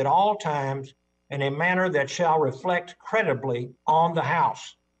behave at all times in a manner that shall reflect credibly on the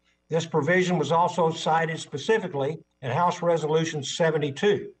House. This provision was also cited specifically in House Resolution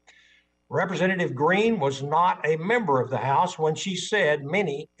 72. Representative Green was not a member of the House when she said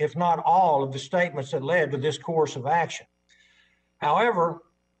many, if not all, of the statements that led to this course of action. However,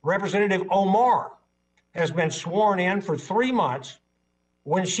 Representative Omar has been sworn in for 3 months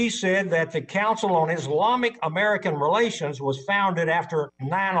when she said that the Council on Islamic American Relations was founded after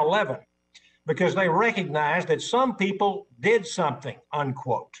 9/11 because they recognized that some people did something,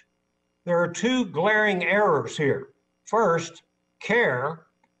 unquote. There are two glaring errors here. First, CARE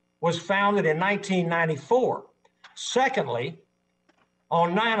was founded in 1994. Secondly,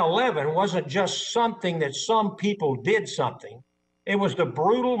 on 9/11 wasn't just something that some people did something. It was the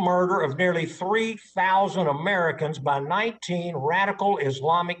brutal murder of nearly 3,000 Americans by 19 radical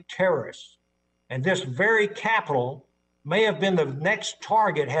Islamic terrorists. And this very Capitol may have been the next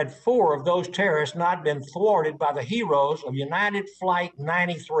target had 4 of those terrorists not been thwarted by the heroes of United Flight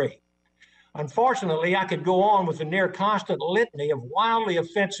 93. Unfortunately, I could go on with the near constant litany of wildly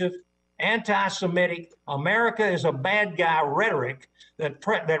offensive, anti-Semitic, America is a bad guy rhetoric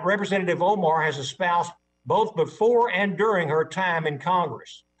that Representative Omar has espoused both before and during her time in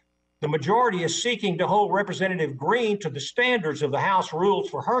Congress. The majority is seeking to hold Representative Green to the standards of the House rules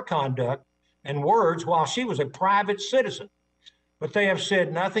for her conduct and words while she was a private citizen. But they have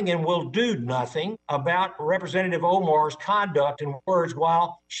said nothing and will do nothing about Representative Omar's conduct and words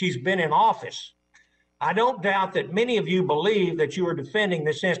while she's been in office. I don't doubt that many of you believe that you are defending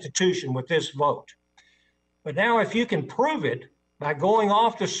this institution with this vote. But now if you can prove it by going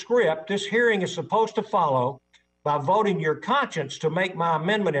off the script this hearing is supposed to follow by voting your conscience to make my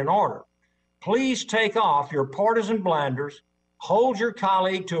amendment in order, please take off your partisan blinders, hold your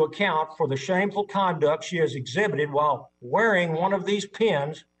colleague to account for the shameful conduct she has exhibited while wearing one of these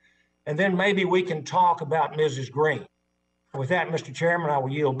pins, and then maybe we can talk about Mrs. Green. With that, Mr. Chairman, I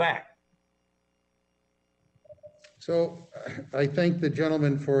will yield back. So I thank the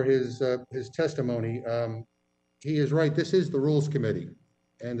gentleman for his testimony. He is right. This is the Rules Committee,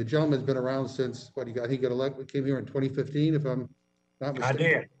 and the gentleman's been around since what he got elected. Came here in 2015, if I'm not mistaken. I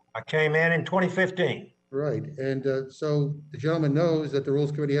did. I came in 2015. Right, and so the gentleman knows that the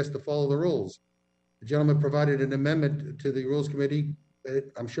Rules Committee has to follow the rules. The gentleman provided an amendment to the Rules Committee.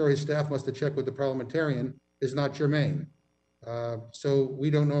 I'm sure his staff must have checked with the parliamentarian. Is not germane. So we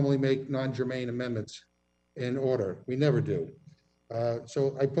don't normally make non-germane amendments in order. We never do.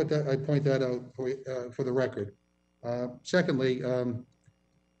 So I point that out for the record. Secondly,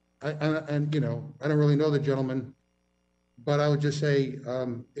 I don't really know the gentleman, but I would just say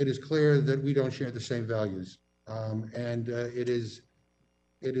it is clear that we don't share the same values, and it is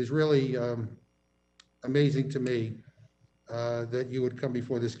really amazing to me that you would come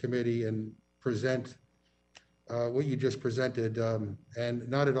before this committee and present what you just presented, and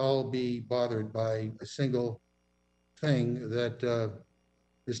not at all be bothered by a single thing that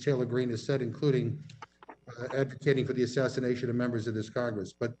Ms. Taylor Green has said, including advocating for the assassination of members of this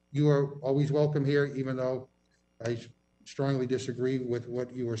Congress. But you are always welcome here, even though I strongly disagree with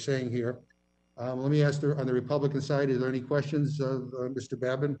what you were saying here. Let me ask on the Republican side, is there any questions of Mr.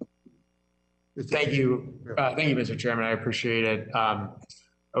 Babin? Thank you. Thank you, Mr. Chairman. I appreciate it.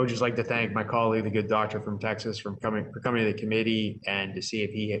 I would just like to thank my colleague, the good doctor from Texas, for coming to the committee and to see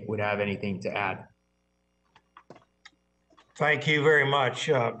if he would have anything to add. Thank you very much,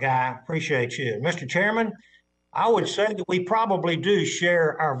 Guy. Appreciate you. Mr. Chairman, I would say that we probably do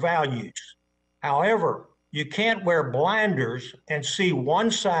share our values. However, you can't wear blinders and see one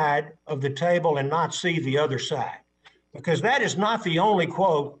side of the table and not see the other side, because that is not the only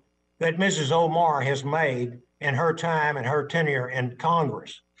quote that Mrs. Omar has made in her time and her tenure in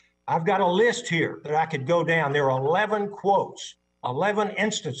Congress. I've got a list here that I could go down. There are 11 quotes, 11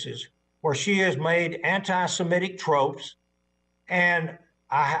 instances where she has made anti-Semitic tropes, and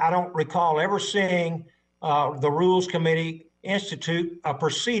I don't recall ever seeing the Rules Committee institute a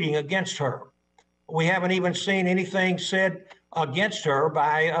proceeding against her. We haven't even seen anything said against her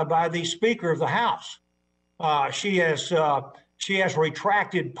by the Speaker of the House. She has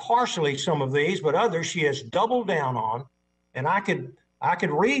retracted partially some of these, but others she has doubled down on. And I could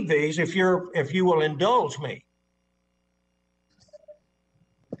read these if you will indulge me.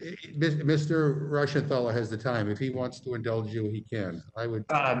 Mr. Rushenthaler has the time. If he wants to indulge you, he can. I would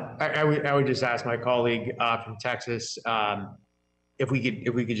just ask my colleague from Texas if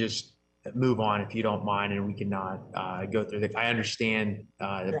we could just move on, if you don't mind, and we cannot go through I understand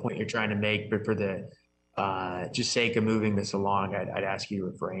the point you're trying to make, but for the just sake of moving this along, I'd ask you to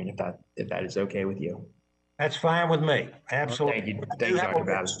refrain if that is okay with you. That's fine with me. Absolutely. Thank you. Thank you, Dr.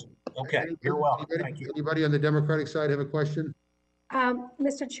 Babbitt. Okay, you're welcome. Thank you. Anybody on the Democratic side have a question?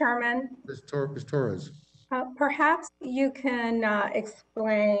 Mr. Chairman, Ms. Torres. perhaps you can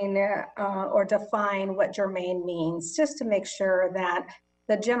explain or define what germane means, just to make sure that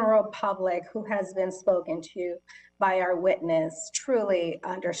the general public who has been spoken to by our witness truly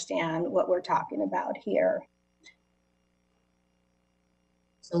understand what we're talking about here.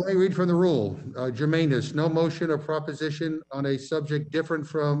 So let me read from the rule. Germaneness, no motion or proposition on a subject different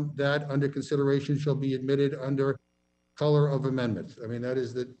from that under consideration shall be admitted under color of amendment. I mean, that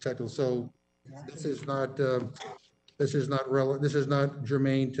is the technical. So this is not relevant. This is not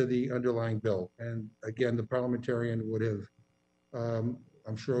germane to the underlying bill. And again, the parliamentarian would have,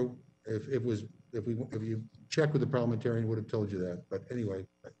 I'm sure if you check with the parliamentarian would have told you that. But anyway,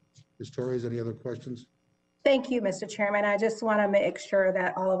 Ms. Torres, any other questions? Thank you, Mr. Chairman. I just want to make sure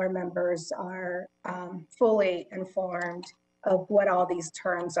that all of our members are fully informed of what all these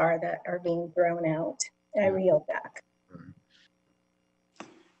terms are that are being thrown out. And I yield back.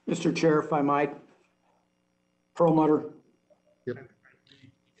 Mr. Chair, if I might, Perlmutter. Yep.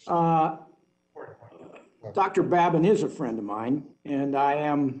 Dr. Babin is a friend of mine, and I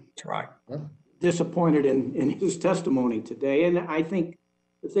am disappointed in his testimony today. And I think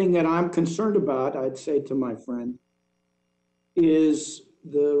the thing that I'm concerned about, I'd say to my friend, is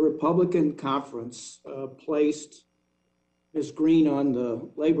the Republican conference placed Ms. Green on the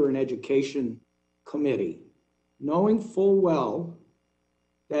Labor and Education Committee, knowing full well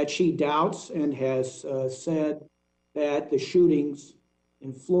that she doubts and has said that the shootings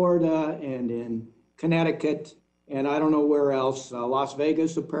in Florida and in Connecticut, and I don't know where else, Las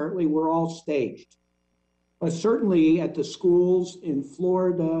Vegas apparently, were all staged. But certainly at the schools in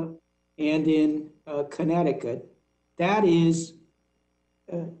Florida and in Connecticut, that is,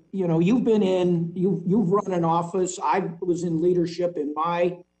 you've run an office. I was in leadership in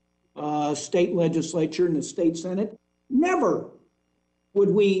my state legislature and the state Senate. Never would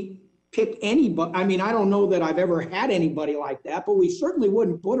we pick anybody. I mean, I don't know that I've ever had anybody like that, but we certainly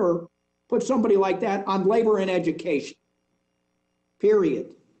wouldn't put somebody like that on labor and education,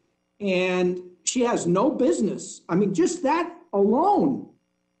 period. And she has no business. I mean, just that alone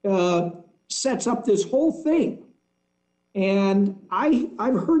sets up this whole thing. And I've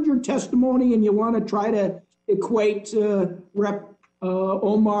heard your testimony, and you want to try to equate Rep.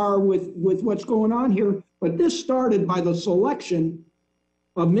 Omar with what's going on here. But this started by the selection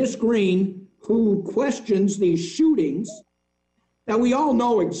of Ms. Green, who questions these shootings that we all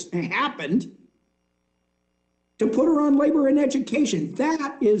know happened, to put her on labor and education.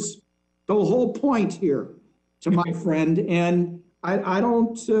 That is the whole point here, to my friend. And I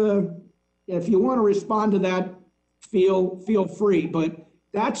don't, if you want to respond to that, feel free, but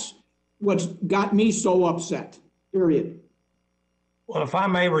that's what's got me so upset, period. Well, if I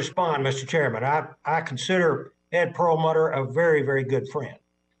may respond, Mr. Chairman, I consider Ed Perlmutter a very, very good friend.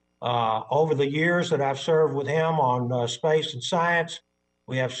 Over the years that I've served with him on space and science,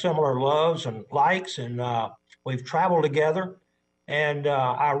 we have similar loves and likes, and we've traveled together. And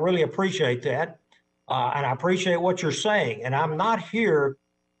I really appreciate that. And I appreciate what you're saying. And I'm not here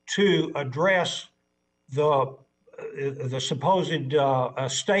to address the supposed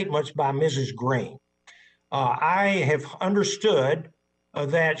statements by Mrs. Green. I have understood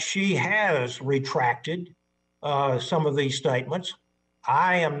that she has retracted some of these statements.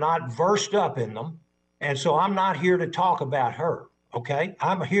 I am not versed up in them. And so I'm not here to talk about her, okay?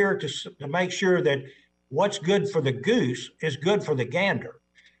 I'm here to make sure that what's good for the goose is good for the gander.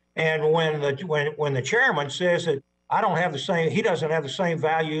 And when the chairman says that he doesn't have the same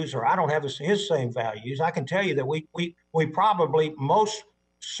values, or I don't have his same values, I can tell you that we probably most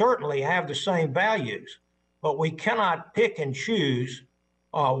certainly have the same values, but we cannot pick and choose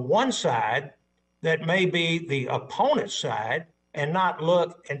one side that may be the opponent's side and not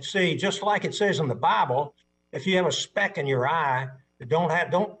look and see, just like it says in the Bible, if you have a speck in your eye,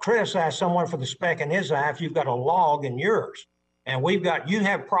 don't criticize someone for the speck in his eye if you've got a log in yours. And you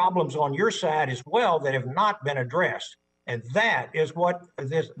have problems on your side as well that have not been addressed. And that is what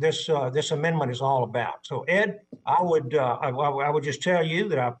this amendment is all about. So Ed, I would just tell you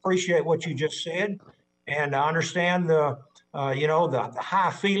that I appreciate what you just said, and I understand the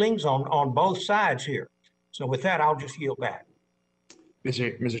high feelings on both sides here. So with that, I'll just yield back.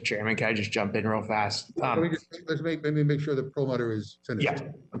 Mr. Chairman, can I just jump in real fast? Let me make sure the Perlmutter is finished. Yeah,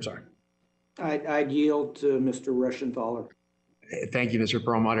 I'm sorry. I'd yield to Mr. Reschenthaler. Thank you, Mr.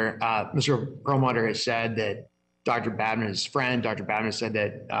 Perlmutter. Mr. Perlmutter has said that Dr. Babin is his friend. Dr. Babin has said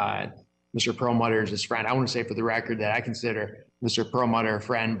that Mr. Perlmutter is his friend. I want to say for the record that I consider Mr. Perlmutter a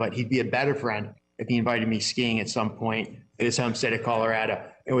friend, but he'd be a better friend if he invited me skiing at some point in his home state of Colorado.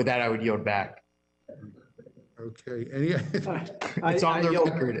 And with that, I would yield back. Okay. It's on the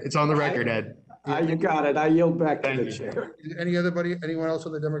record. It's on the record, Ed. You got it. I yield back to the chair. Anyone else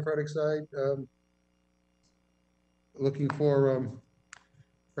on the Democratic side looking for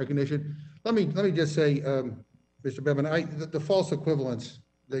recognition? Let me just say, Mr. Bevan, the false equivalence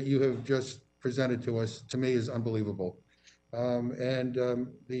that you have just presented to us, to me, is unbelievable.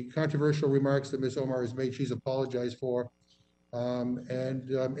 The controversial remarks that Ms. Omar has made, she's apologized for,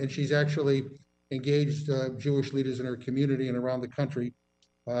 and she's actually engaged Jewish leaders in her community and around the country.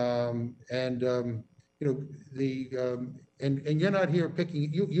 And you're not here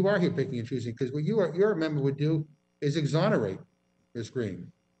picking, you are here picking and choosing, because what your amendment would do is exonerate Ms. Green.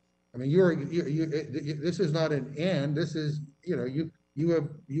 I mean, this is not an and, this is, you have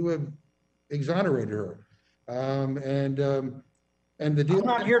exonerated her. And the deal. I'm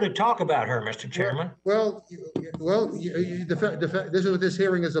not here to talk about her, Mr. Chairman. Well, this is what this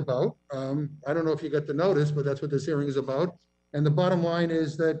hearing is about. I don't know if you got the notice, but that's what this hearing is about. And the bottom line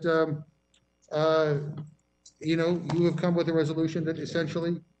is that, you have come with a resolution that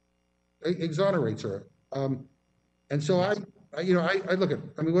essentially exonerates her. And so I look at,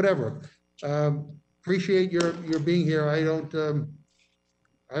 I mean, whatever. Appreciate your being here. I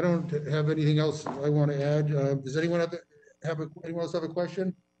don't have anything else I want to add. Does anyone else have a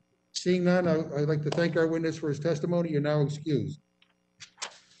question? Seeing none, I'd like to thank our witness for his testimony. You're now excused.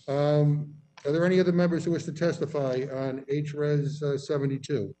 Are there any other members who wish to testify on HRES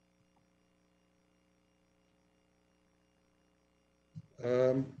 72?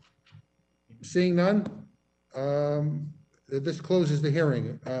 Seeing none, this closes the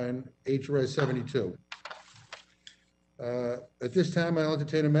hearing on HRES 72. At this time, I'll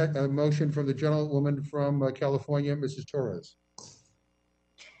entertain a motion from the gentlewoman from California, Mrs. Torres.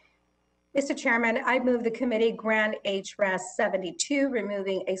 Mr. Chairman, I move the committee grant HRES 72,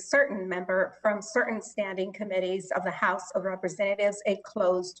 removing a certain member from certain standing committees of the House of Representatives, a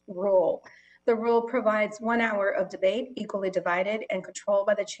closed rule. The rule provides 1 hour of debate, equally divided and controlled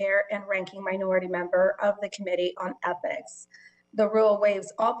by the chair and ranking minority member of the Committee on Ethics. The rule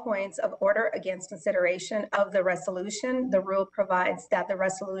waives all points of order against consideration of the resolution. The rule provides that the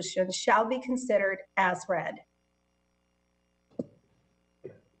resolution shall be considered as read.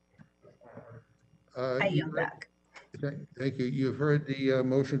 I yield back. Thank you. You've heard the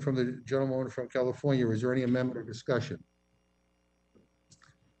motion from the gentleman from California. Is there any amendment or discussion?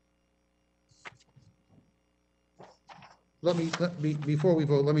 Before we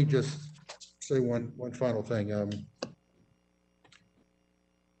vote, let me just say one final thing.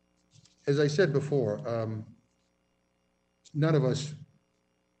 As I said before, none of us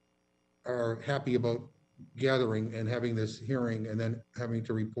are happy about gathering and having this hearing and then having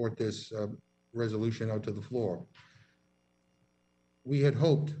to report this resolution out to the floor. We had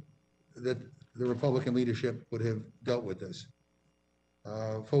hoped that the Republican leadership would have dealt with this.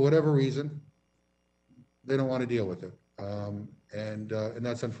 For whatever reason, they don't want to deal with it. And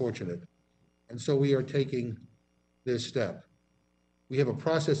that's unfortunate. And so we are taking this step. We have a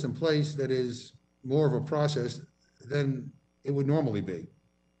process in place that is more of a process than it would normally be.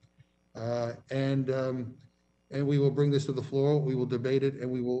 And we will bring this to the floor, we will debate it, and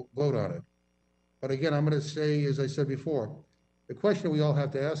we will vote on it. But again, I'm going to say, as I said before, the question we all have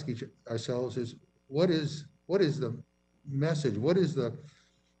to ask ourselves is, what is the message? What is the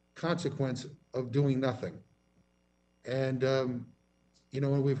consequence of doing nothing? And,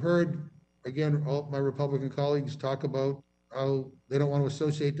 when we've heard, again, all my Republican colleagues talk about they don't want to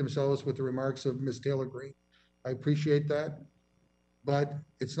associate themselves with the remarks of Ms. Taylor Green. I appreciate that. But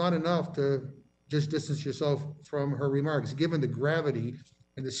it's not enough to just distance yourself from her remarks. Given the gravity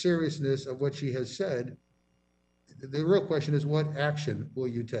and the seriousness of what she has said, the real question is, what action will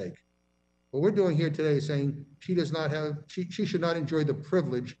you take? What we're doing here today is saying she should not enjoy the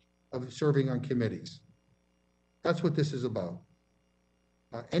privilege of serving on committees. That's what this is about.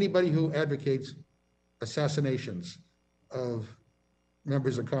 Anybody who advocates assassinations of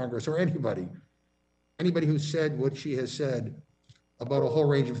members of Congress, or anybody who said what she has said about a whole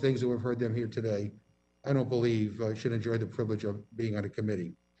range of things that we've heard them here today, I don't believe should enjoy the privilege of being on a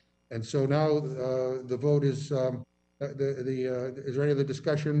committee. And so now the vote is, is there any other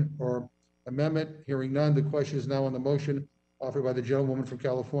discussion or amendment? Hearing none, the question is now on the motion offered by the gentlewoman from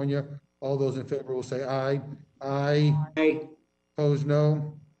California. All those in favor will say aye. Aye. Aye. Opposed,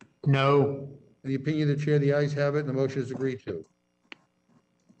 no. No. In the opinion of the chair, the ayes have it, and the motion is agreed to.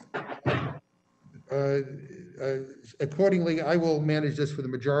 Accordingly, I will manage this for the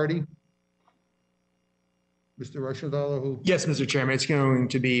majority. Mr. Rushendahl, who? Yes, Mr. Chairman, it's going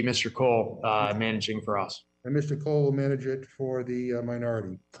to be Mr. Cole managing for us. And Mr. Cole will manage it for the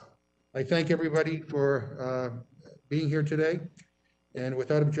minority. I thank everybody for being here today. And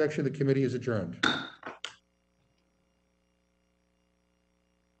without objection, the committee is adjourned.